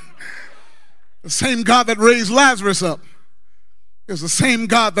either. The same God that raised Lazarus up is the same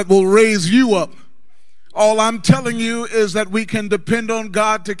God that will raise you up. All I'm telling you is that we can depend on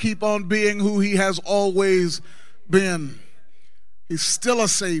God to keep on being who he has always been. He's still a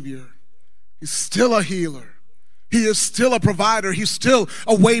savior. He's still a healer. He is still a provider. He's still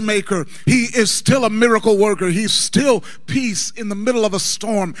a way maker. He is still a miracle worker. He's still peace in the middle of a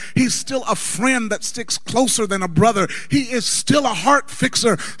storm. He's still a friend that sticks closer than a brother. He is still a heart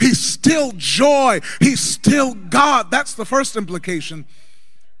fixer. He's still joy. He's still God. That's the first implication.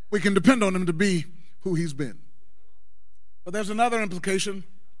 We can depend on him to be who he's been. But there's another implication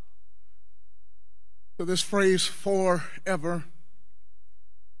to this phrase, forever,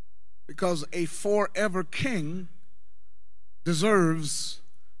 because a forever king deserves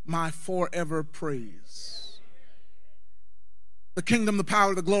my forever praise. The kingdom, the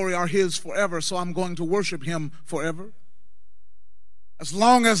power, the glory are his forever, so I'm going to worship him forever. As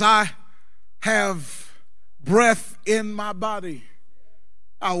long as I have breath in my body,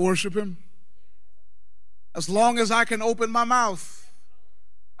 I'll worship him. As long as I can open my mouth,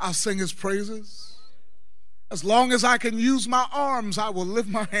 I'll sing his praises. As long as I can use my arms, I will lift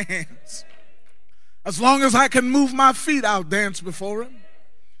my hands. As long as I can move my feet, I'll dance before him.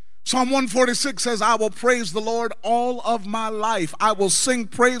 Psalm 146 says, I will praise the Lord all of my life. I will sing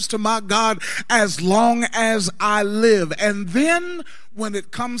praise to my God as long as I live. And then when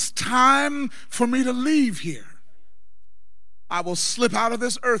it comes time for me to leave here, I will slip out of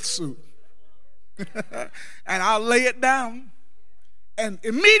this earth suit and I'll lay it down, and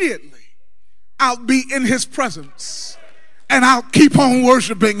immediately I'll be in his presence and I'll keep on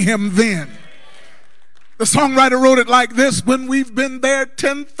worshiping him then. The songwriter wrote it like this: when we've been there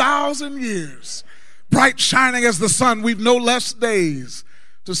 10,000 years, bright shining as the sun, we've no less days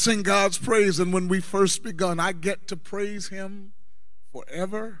to sing God's praise than when we first begun. I get to praise him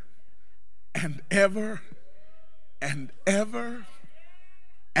forever and ever and ever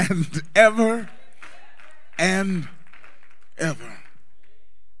and ever and ever.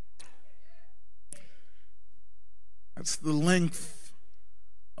 That's the length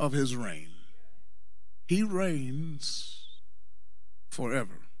of his reign. He reigns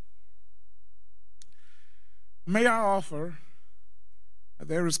forever. May I offer,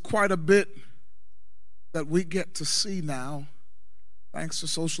 there is quite a bit that we get to see now, thanks to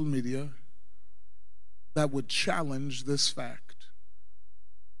social media, that would challenge this fact.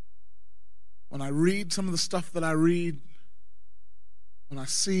 When I read some of the stuff that I read, when I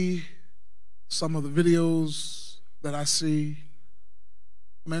see some of the videos that I see,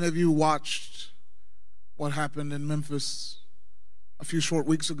 many of you watched what happened in Memphis a few short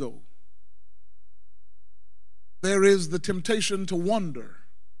weeks ago. There is the temptation to wonder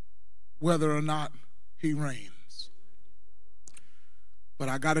whether or not he reigns. But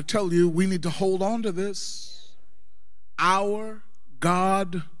I got to tell you, we need to hold on to this. Our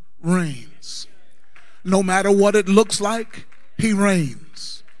God reigns. No matter what it looks like, he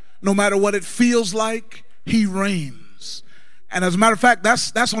reigns. No matter what it feels like, he reigns. And as a matter of fact,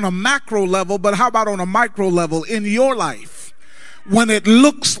 that's on a macro level, but how about on a micro level in your life? When it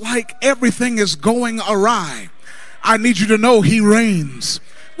looks like everything is going awry, I need you to know he reigns.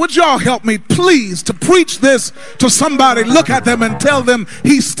 Would y'all help me, please, to preach this to somebody? Look at them and tell them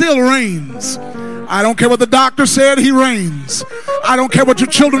he still reigns. I don't care what the doctor said, he reigns. I don't care what your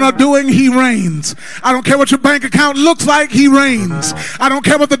children are doing, he reigns. I don't care what your bank account looks like, he reigns. I don't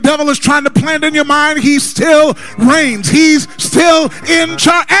care what the devil is trying to plant in your mind, he still reigns. He's still in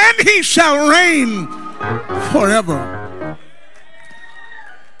charge, and he shall reign forever.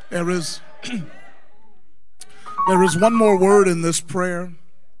 There is one more word in this prayer.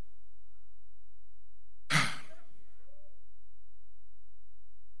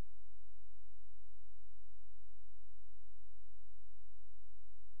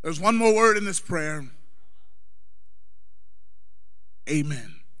 There's one more word in this prayer.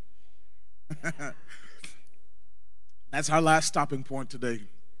 Amen. That's our last stopping point today.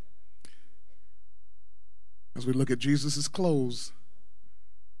 As we look at Jesus' close,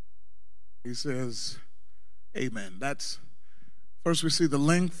 he says, amen. That's, first we see the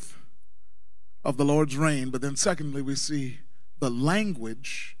length of the Lord's reign, but then secondly we see the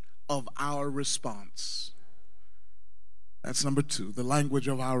language of our response. That's number two, the language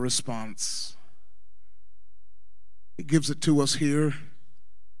of our response. He gives it to us here,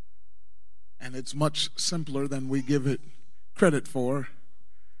 and it's much simpler than we give it credit for.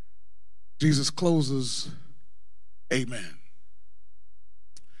 Jesus closes, amen.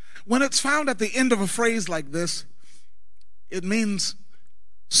 When it's found at the end of a phrase like this, it means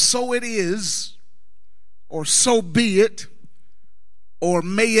so it is, or so be it, or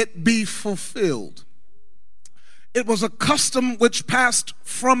may it be fulfilled. It was a custom which passed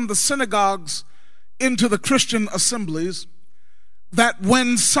from the synagogues into the Christian assemblies, that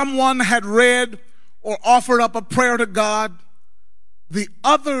when someone had read or offered up a prayer to God, the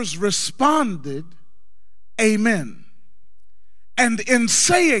others responded, amen. And in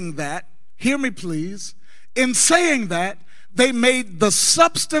saying that, hear me please, in saying that, they made the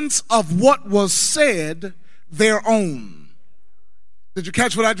substance of what was said their own. Did you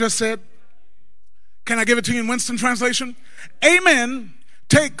catch what I just said? Can I give it to you in Winston translation? Amen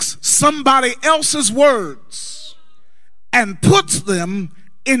takes somebody else's words and puts them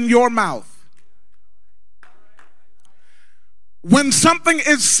in your mouth. When something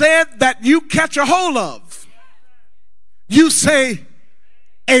is said that you catch a hold of, you say,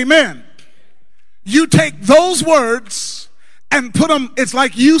 amen. You take those words and put them, it's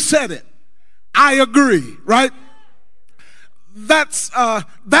like you said it. I agree, right? That's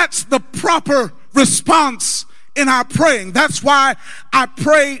the proper response in our praying. That's why I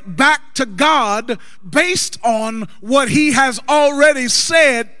pray back to God based on what he has already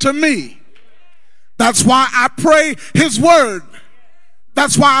said to me. That's why I pray his word.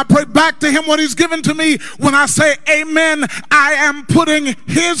 That's why I pray back to him what he's given to me. When I say amen, I am putting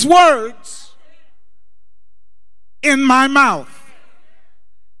his words in my mouth.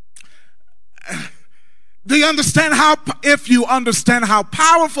 Do you understand if you understand how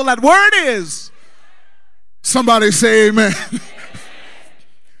powerful that word is, somebody say amen.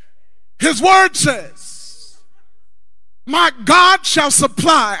 His word says, my God shall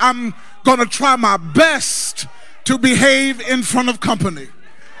supply. I'm going to try my best to behave in front of company.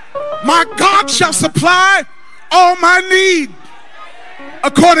 My God shall supply all my need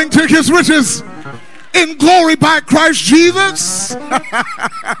according to his riches in glory by Christ Jesus. And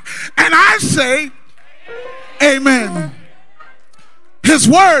I say, amen. His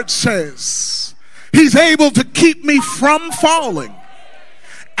word says he's able to keep me from falling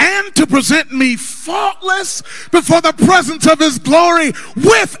and to present me faultless before the presence of his glory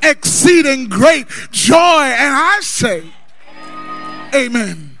with exceeding great joy. And I say,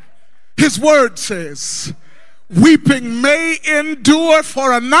 amen. His word says, weeping may endure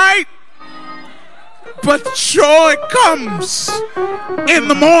for a night, but joy comes in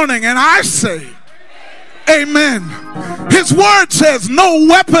the morning. And I say, amen. His word says no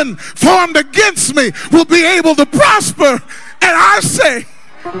weapon formed against me will be able to prosper. And I say,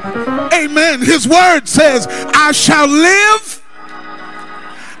 amen. His word says I shall live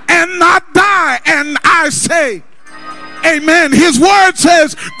and not die. And I say, amen. His word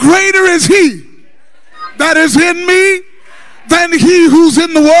says greater is he that is in me than he who's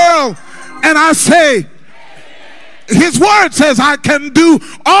in the world. And I say, his word says I can do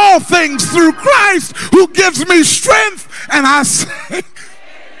all things through Christ who gives me strength. And I say,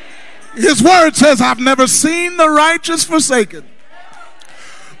 his word says I've never seen the righteous forsaken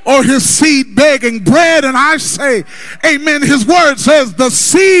or his seed begging bread. And I say, amen. His word says the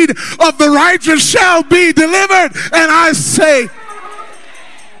seed of the righteous shall be delivered. And I say,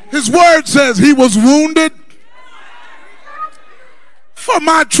 his word says he was wounded for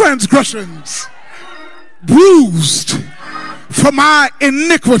my transgressions, bruised for my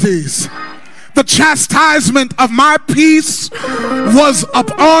iniquities. The chastisement of my peace was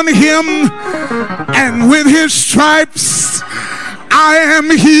upon him, and with his stripes I am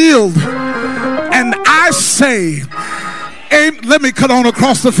healed. And I say, let me cut on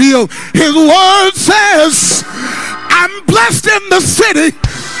across the field. His word says I'm blessed in the city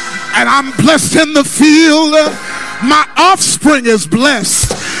and I'm blessed in the field. My offspring is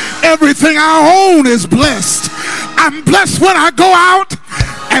blessed. Everything I own is blessed. I'm blessed when I go out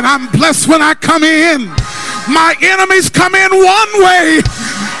and I'm blessed when I come in. My enemies come in one way,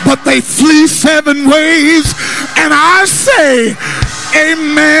 but they flee 7 ways. And I say,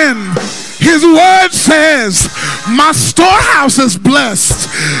 amen. His word says my storehouse is blessed,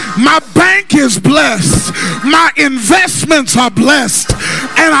 my bank is blessed, my investments are blessed.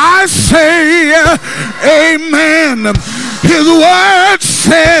 And I say, amen. His word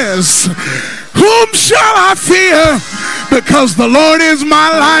says, whom shall I fear? Because the Lord is my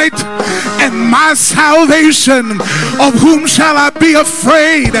light and my salvation. Of whom shall I be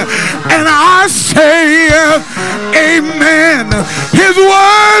afraid? And I say, amen. His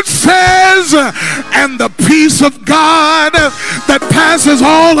word says, and the peace of God that passes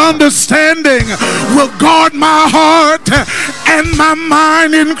all understanding will guard my heart and my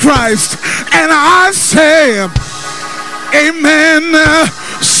mind in Christ. And I say, amen.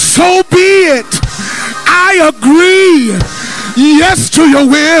 So be it. I agree. Yes to your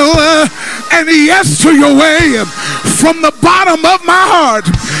will and yes to your way. From the bottom of my heart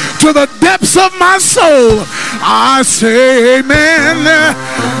to the depths of my soul, I say amen.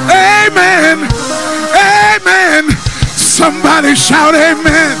 Amen. Amen. Somebody shout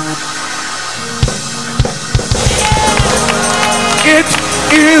amen. It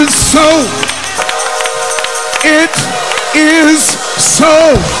is so. It is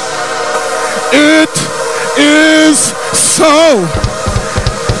so. It is so.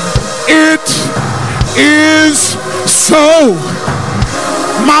 It is so.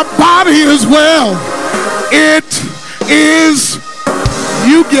 My body is well. It is,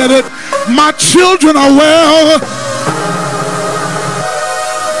 you get it. My children are well.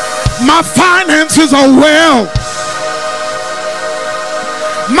 My finances are well.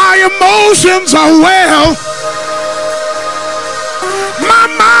 My emotions are well. My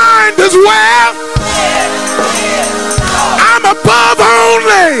mind is well. I'm above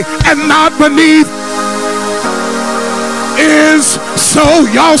only and not beneath. Is so.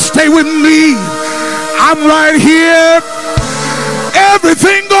 Y'all stay with me. I'm right here.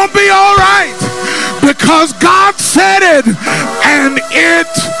 Everything gonna be all right because God said it, and it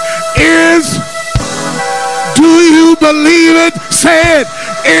is. Do you believe it? Say it.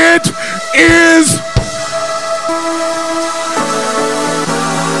 It is.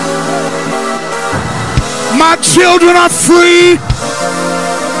 My children are free.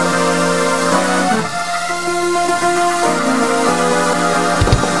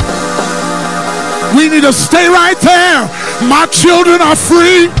 We need to stay right there. My children are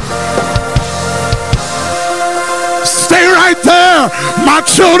free. Stay right there. My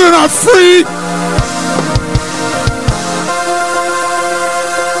children are free.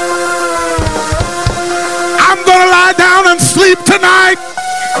 I'm going to lie down and sleep tonight.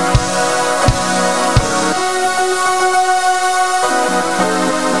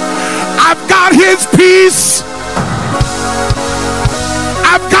 I've got his peace.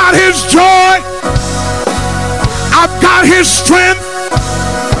 I've got his joy. I've got his strength.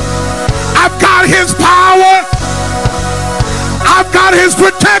 I've got his power. I've got his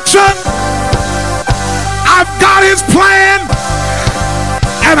protection. I've got his plan.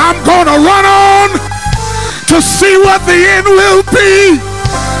 And I'm going to run on to see what the end will be.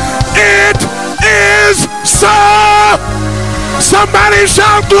 It is so. Somebody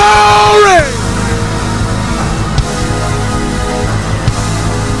shout glory.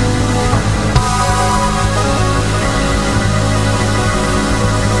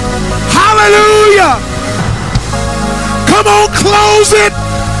 Hallelujah. Come on, close it.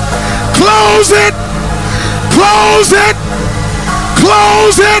 Close it. Close it.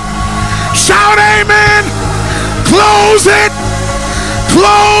 Close it. Shout amen. Close it.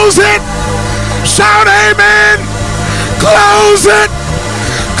 Close it. Shout amen. Close it.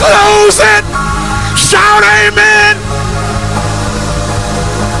 Close it. Shout amen.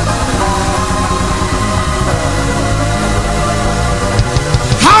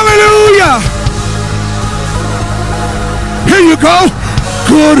 Hallelujah. Here you go.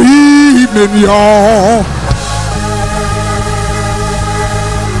 Good evening, y'all.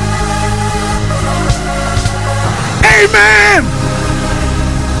 Amen.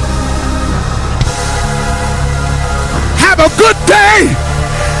 Have a good day.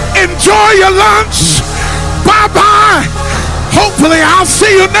 Enjoy your lunch. Bye-bye. Hopefully I'll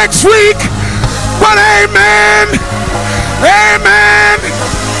see you next week. But amen. Amen.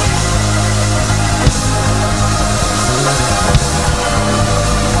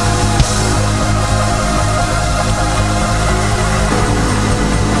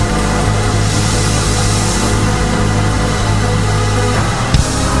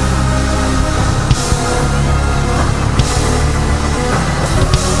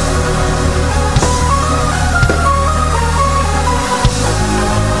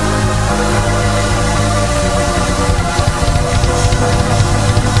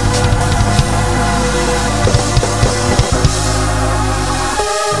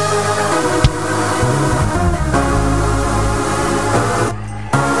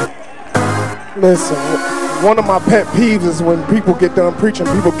 Listen, one of my pet peeves is when people get done preaching,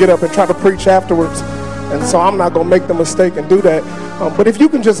 people get up and try to preach afterwards. And so I'm not going to make the mistake and do that. But if you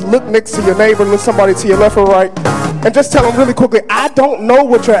can just look next to your neighbor, look somebody to your left or right, and just tell them really quickly, I don't know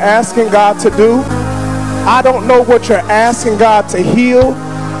what you're asking God to do. I don't know what you're asking God to heal.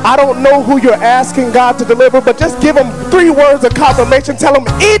 I don't know who you're asking God to deliver, but just give them 3 words of confirmation. Tell them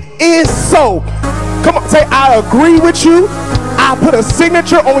it is so. Come on, say, I agree with you. I put a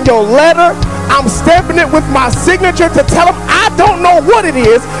signature on your letter. I'm stamping it with my signature to tell them I don't know what it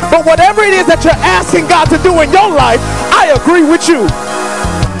is, but whatever it is that you're asking God to do in your life, I agree with you.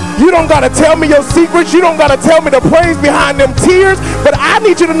 You don't got to tell me your secrets. You don't got to tell me the praise behind them tears, but I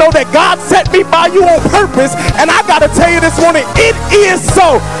need you to know that God set me by you on purpose, and I got to tell you this morning, it is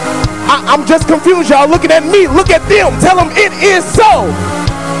so. I'm just confused, y'all looking at me. Look at them. Tell them it is so.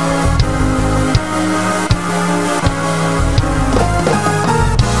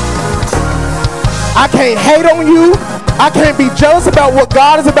 I can't hate on you. I can't be jealous about what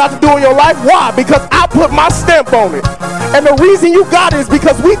God is about to do in your life. Why? Because I put my stamp on it. And the reason you got it is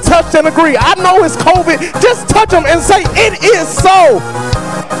because we touched and agreed. I know it's COVID. Just touch them and say, it is so.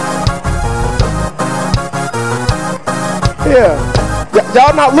 Yeah.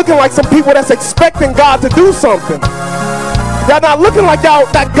 Y'all not looking like some people that's expecting God to do something. Y'all not looking like y'all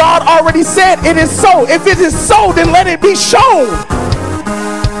that God already said it is so. If it is so, then let it be shown.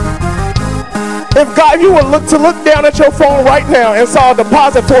 If you would look down at your phone right now and saw a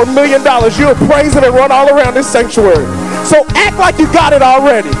deposit for $1 million, you would praise it and run all around this sanctuary. So act like you got it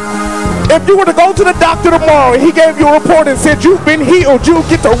already. If you were to go to the doctor tomorrow and he gave you a report and said you've been healed, you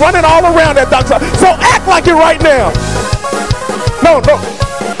get to run it all around that doctor. So act like it right now. No.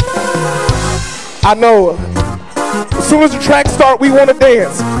 I know. As soon as the track start, we want to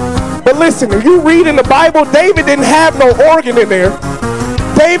dance. But listen, if you read in the Bible, David didn't have no organ in there.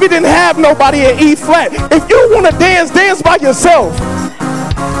 David didn't have nobody in E flat. If you want to dance, dance by yourself.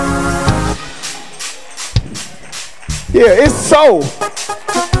 Yeah, it's so.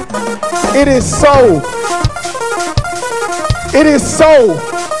 It is so. It is so.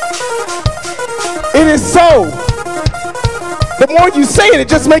 It is so. The more you say it, it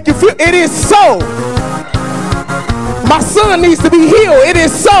just makes you feel, it is so. My son needs to be healed. It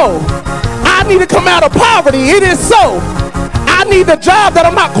is so. I need to come out of poverty. It is so. I need a job that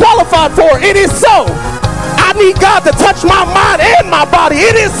I'm not qualified for. It is so. I need God to touch my mind and my body.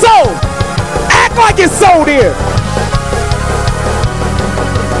 It is so. Act like it's so then.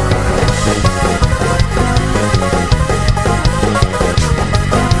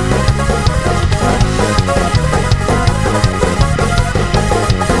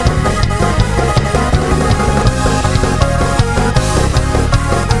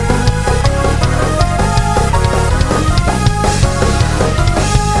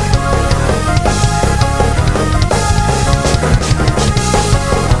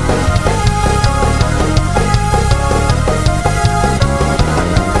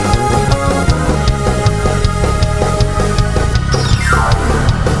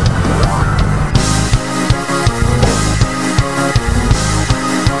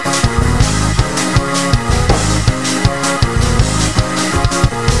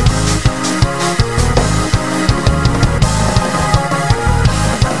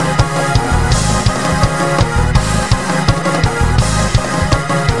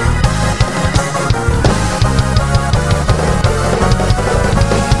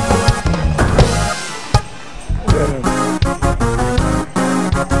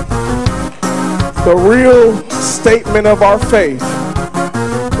 The real statement of our faith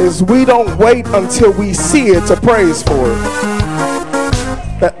is we don't wait until we see it to praise for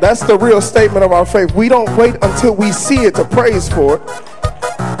it. That's the real statement of our faith. We don't wait until we see it to praise for it.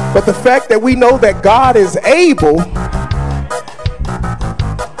 But the fact that we know that God is able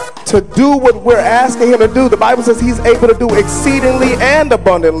to do what we're asking him to do, the Bible says he's able to do exceedingly and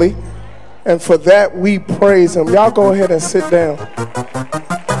abundantly. And for that we praise him. Y'all go ahead and sit down.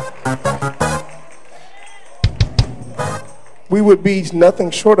 We would be nothing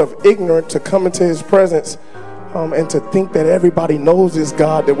short of ignorant to come into his presence and to think that everybody knows this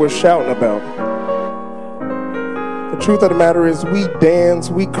God that we're shouting about. The truth of the matter is we dance,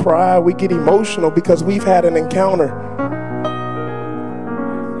 we cry, we get emotional because we've had an encounter.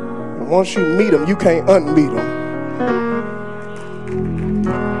 And once you meet him, you can't unmeet him.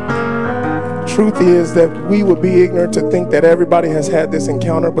 The truth is that we would be ignorant to think that everybody has had this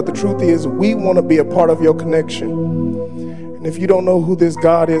encounter, but the truth is we want to be a part of your connection. And if you don't know who this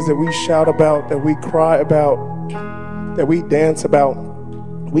God is that we shout about, that we cry about, that we dance about,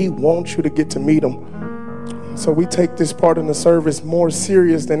 we want you to get to meet him. So we take this part in the service more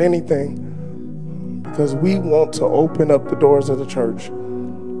serious than anything because we want to open up the doors of the church.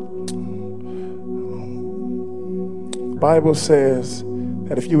 The Bible says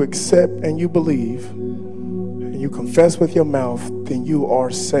that if you accept and you believe and you confess with your mouth, then you are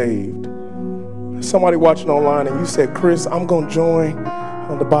saved. Somebody watching online and you said, Chris, I'm going to join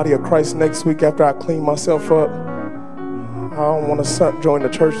the body of Christ next week after I clean myself up. I don't want to join the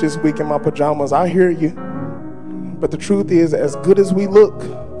church this week in my pajamas. I hear you. But the truth is, as good as we look,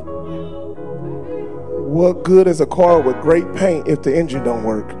 what good is a car with great paint if the engine don't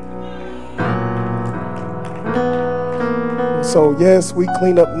work? So yes, we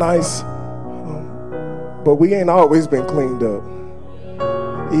clean up nice, but we ain't always been cleaned up.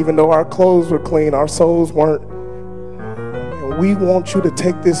 Even though our clothes were clean, our souls weren't. And we want you to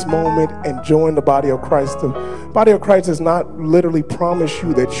take this moment and join the body of Christ. The body of Christ does not literally promise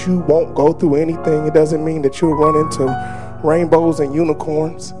you that you won't go through anything. It doesn't mean that you'll run into rainbows and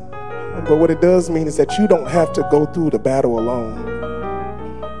unicorns. But what it does mean is that you don't have to go through the battle alone.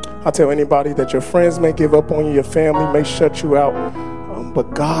 I tell anybody that your friends may give up on you, your family may shut you out,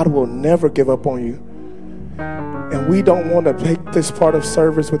 but God will never give up on you. And we don't want to take this part of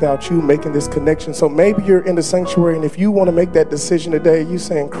service without you making this connection. So maybe you're in the sanctuary, and if you want to make that decision today, you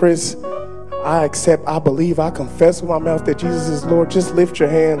saying, Chris, I accept, I believe, I confess with my mouth that Jesus is Lord. Just lift your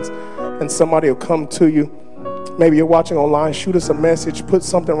hands and somebody will come to you. Maybe you're watching online, shoot us a message, put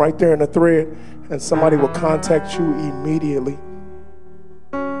something right there in the thread, and somebody will contact you immediately.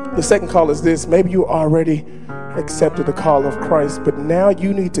 The second call is this. Maybe you already accepted the call of Christ, but now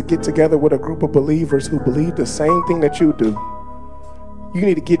you need to get together with a group of believers who believe the same thing that you do. You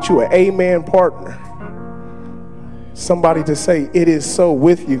need to get you an amen partner. Somebody to say, it is so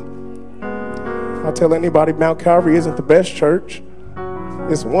with you. I tell anybody, Mount Calvary isn't the best church.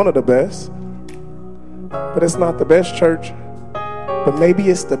 It's one of the best. But it's not the best church. But maybe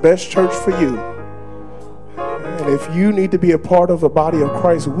it's the best church for you. And if you need to be a part of the body of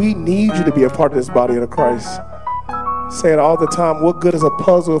Christ, we need you to be a part of this body of Christ. I say it all the time, what good is a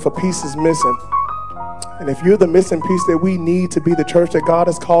puzzle if a piece is missing? And if you're the missing piece that we need to be the church that God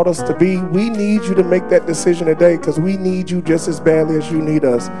has called us to be, we need you to make that decision today, because we need you just as badly as you need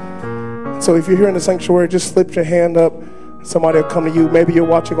us. So if you're here in the sanctuary, just slip your hand up. Somebody will come to you. Maybe you're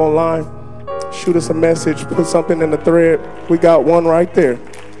watching online. Shoot us a message. Put something in the thread. We got one right there.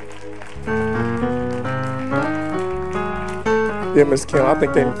 Yeah, Miss Kim, I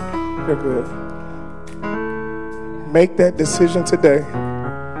think they're good. Make that decision today.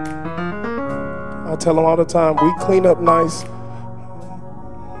 I tell them all the time, we clean up nice,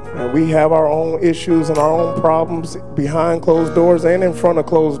 and we have our own issues and our own problems behind closed doors and in front of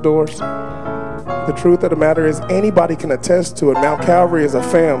closed doors. The truth of the matter is, anybody can attest to it. Mount Calvary is a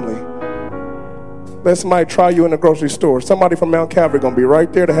family. Let somebody try you in the grocery store. Somebody from Mount Calvary going to be right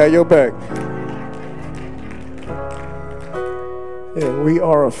there to have your back. Yeah, we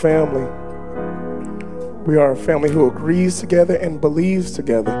are a family. We are a family who agrees together and believes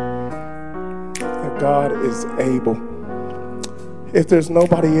together that God is able. If there's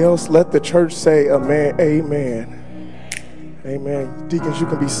nobody else, let the church say amen. Amen. Amen. Deacons, you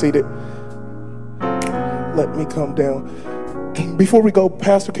can be seated. Let me come down. Before we go,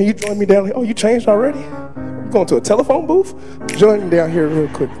 Pastor, can you join me down here? Oh, you changed already? You going to a telephone booth? Join me down here real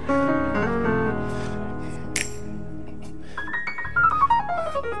quick.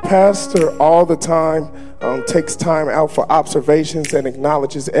 Pastor all the time takes time out for observations and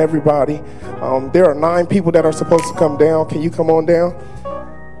acknowledges everybody. There are 9 people that are supposed to come down. Can you come on down?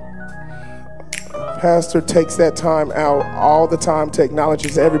 Pastor takes that time out all the time to acknowledge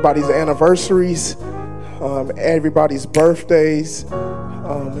everybody's anniversaries, everybody's birthdays.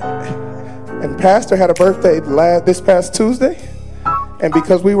 And Pastor had a birthday this past Tuesday. And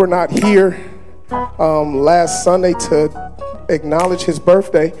because we were not here last Sunday to acknowledge his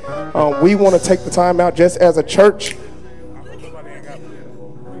birthday, we want to take the time out just as a church.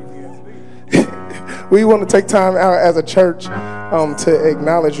 We want to take time out as a church to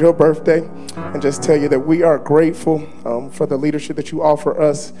acknowledge your birthday and just tell you that we are grateful for the leadership that you offer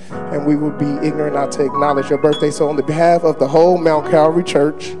us, and we would be ignorant not to acknowledge your birthday. So on the behalf of the whole Mount Calvary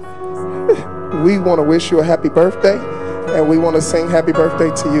Church, we want to wish you a happy birthday, and we want to sing happy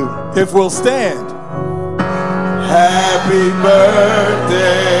birthday to you. If we'll stand. Happy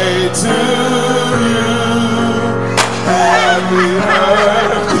birthday to you. Happy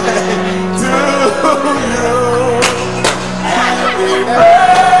birthday to you. Happy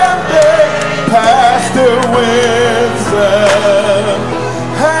birthday, Pastor Winston.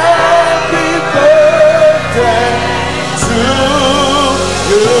 Happy birthday to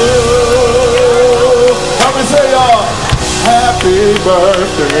you. Come and say, y'all, happy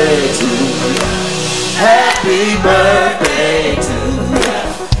birthday to you. Happy birthday to you.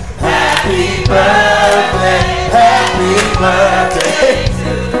 Happy birthday. Happy birthday to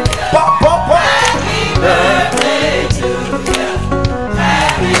you. Pop, pop, pop. Happy birthday to you.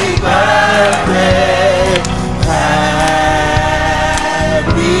 Happy birthday. Happy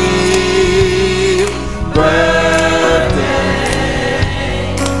birthday.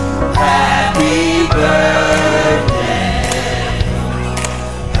 Happy birthday.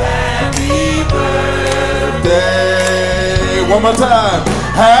 Happy birthday. One more time.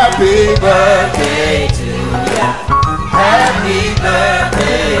 Happy birthday to you. Happy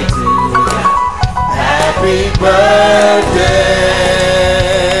birthday to you. Happy birthday.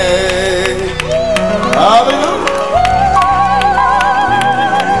 Hallelujah.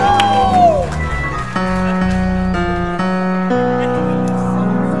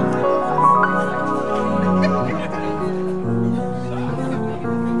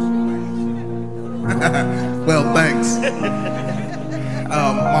 Well, thanks.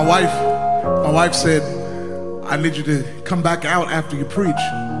 My wife said, I need you to come back out after you preach.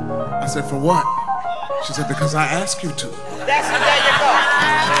 I said, for what? She said, because I asked you to. There you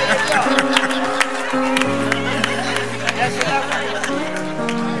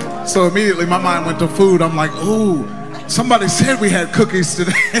go. So immediately my mind went to food. I'm like, ooh, somebody said we had cookies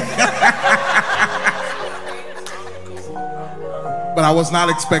today. But I was not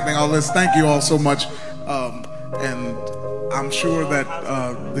expecting all this. Thank you all so much. And I'm sure that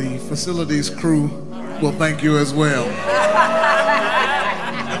the facilities crew will thank you as well.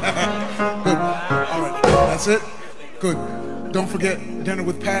 Good. All right, that's it? Good. Don't forget dinner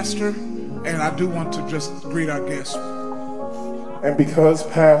with Pastor. And I do want to just greet our guests. And because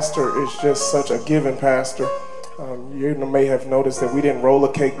Pastor is just such a giving pastor, you may have noticed that we didn't roll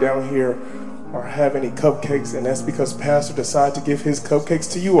a cake down here or have any cupcakes, and that's because Pastor decided to give his cupcakes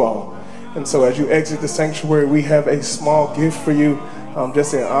to you all. And so as you exit the sanctuary, we have a small gift for you,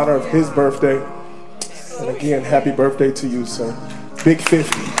 just in honor of his birthday. And again, happy birthday to you, sir. Big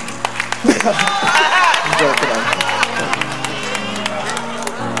 50.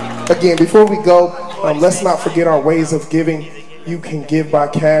 Again, before we go, let's not forget our ways of giving. You can give by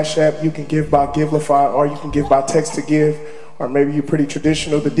Cash App, you can give by Givelify, or you can give by text to give, or maybe you're pretty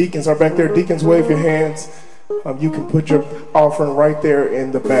traditional. The deacons are back there. Deacons, wave your hands. You can put your offering right there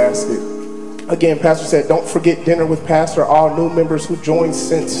in the basket. Again, Pastor said, don't forget dinner with Pastor. All new members who joined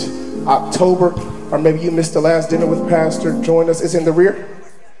since October, or maybe you missed the last dinner with Pastor, join us. It's in the rear.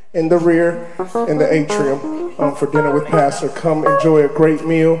 In the rear, in the atrium, for dinner with Pastor. Come enjoy a great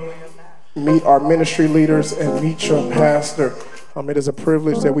meal. Meet our ministry leaders and meet your pastor. It is a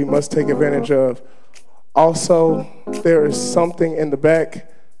privilege that we must take advantage of. Also, there is something in the back,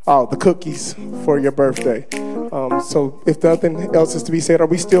 the cookies for your birthday. So if nothing else is to be said, are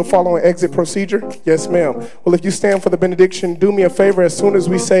we still following exit procedure? Yes, ma'am. Well, if you stand for the benediction, do me a favor. As soon as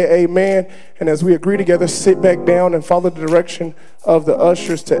we say amen, and as we agree together, sit back down and follow the direction of the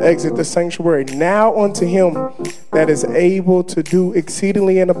ushers to exit the sanctuary. Now unto him that is able to do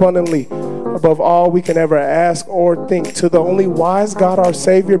exceedingly and abundantly above all we can ever ask or think. To the only wise God, our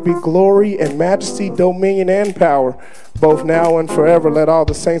Savior, be glory and majesty, dominion and power, both now and forever. Let all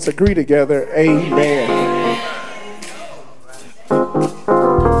the saints agree together. Amen.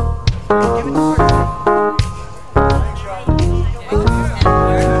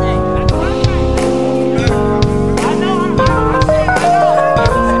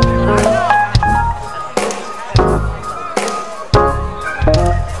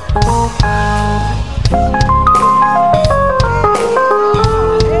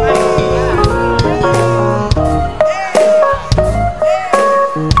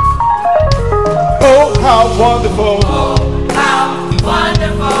 Wonderful. Oh, how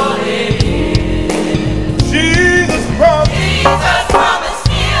wonderful it is. Jesus promised. Jesus promised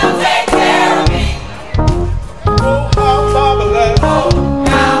he'll take care of me. Oh, how marvelous. Oh,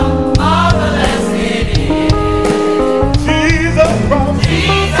 how marvelous it is. Jesus promised.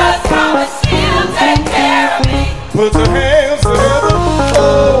 Jesus promised he'll take care of me. Put your hands together.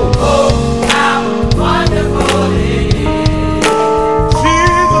 Oh, oh, how wonderful it is.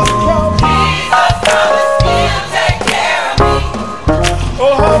 Jesus promised. Jesus promised.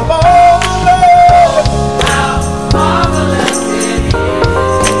 Oh, how marvelous. How marvelous it is.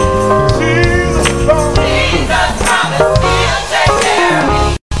 Jesus promised. Jesus promised he'll take care of me.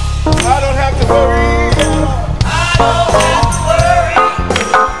 I don't have to worry. I don't have to worry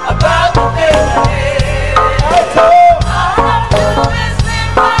about the day ahead. All I do is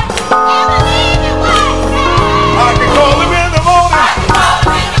live right and believe in what he said. I can call him in the morning. I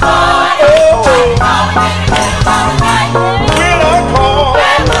can call him in the morning. Oh. I can call him in the middle of the night. When I call.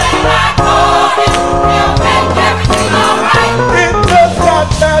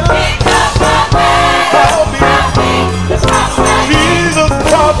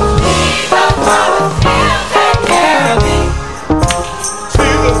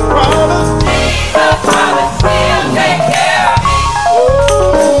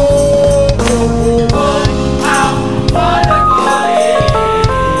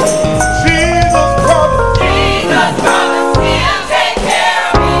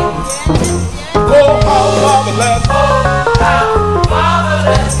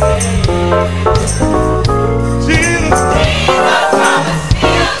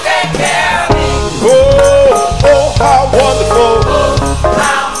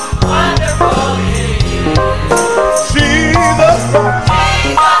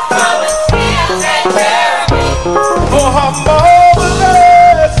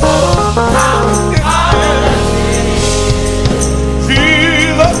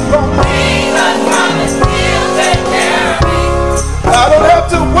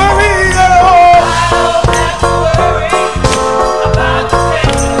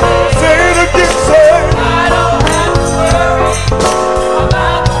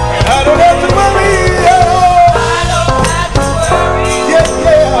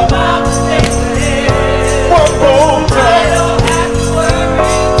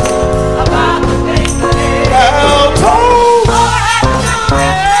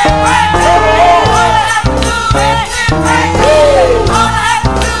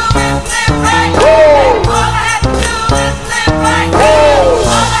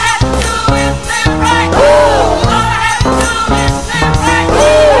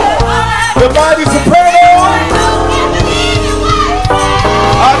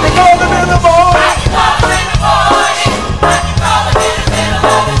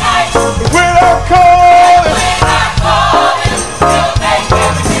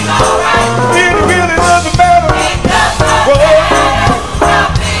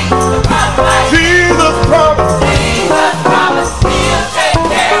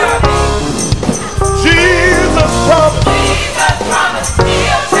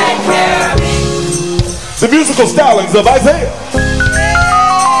 musical stylings of Isaiah.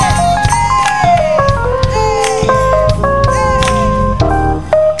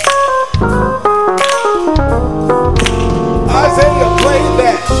 Isaiah played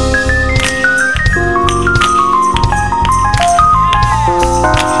that.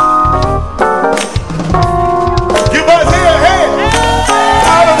 Give Isaiah a hand.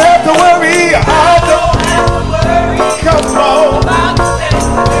 I don't have to worry. I don't have to worry. Come on.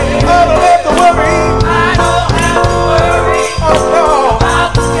 I don't have to worry. I don't have to worry. Oh no. I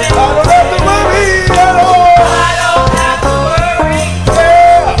don't have to worry at all. I don't have to worry.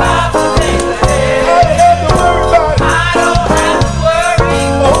 Yeah. I don't have to worry about it. I don't have to worry.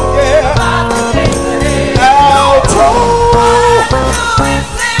 Oh yeah. Alto. All I have to do is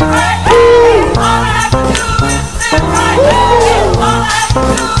live right here. All I have to do is live right here. All I have to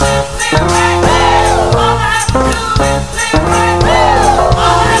do is live right here. All I have to do is live right here. All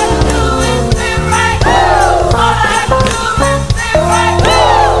I have to do is live right here. All I have to do is live right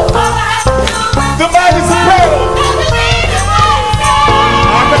here. All I have to do is the mighty soprano.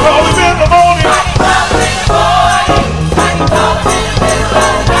 I can call him in the morning. I can call him in the morning. I can call him in the middle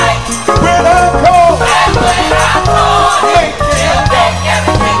of the night. When I call, make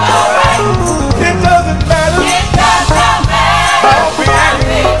everything alright. It doesn't matter. It does not matter. I'll be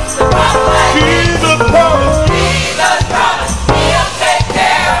Jesus promised. Jesus promised. He'll take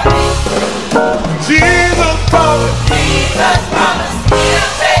care of me. Jesus promised. Jesus promised.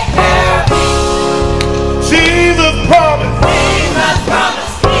 He'll take care of me. Jesus promised. Jesus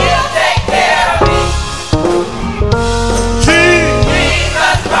promised. He'll take care of me.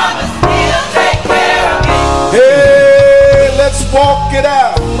 Jesus promised. He'll take care of me. Hey, let's walk it out.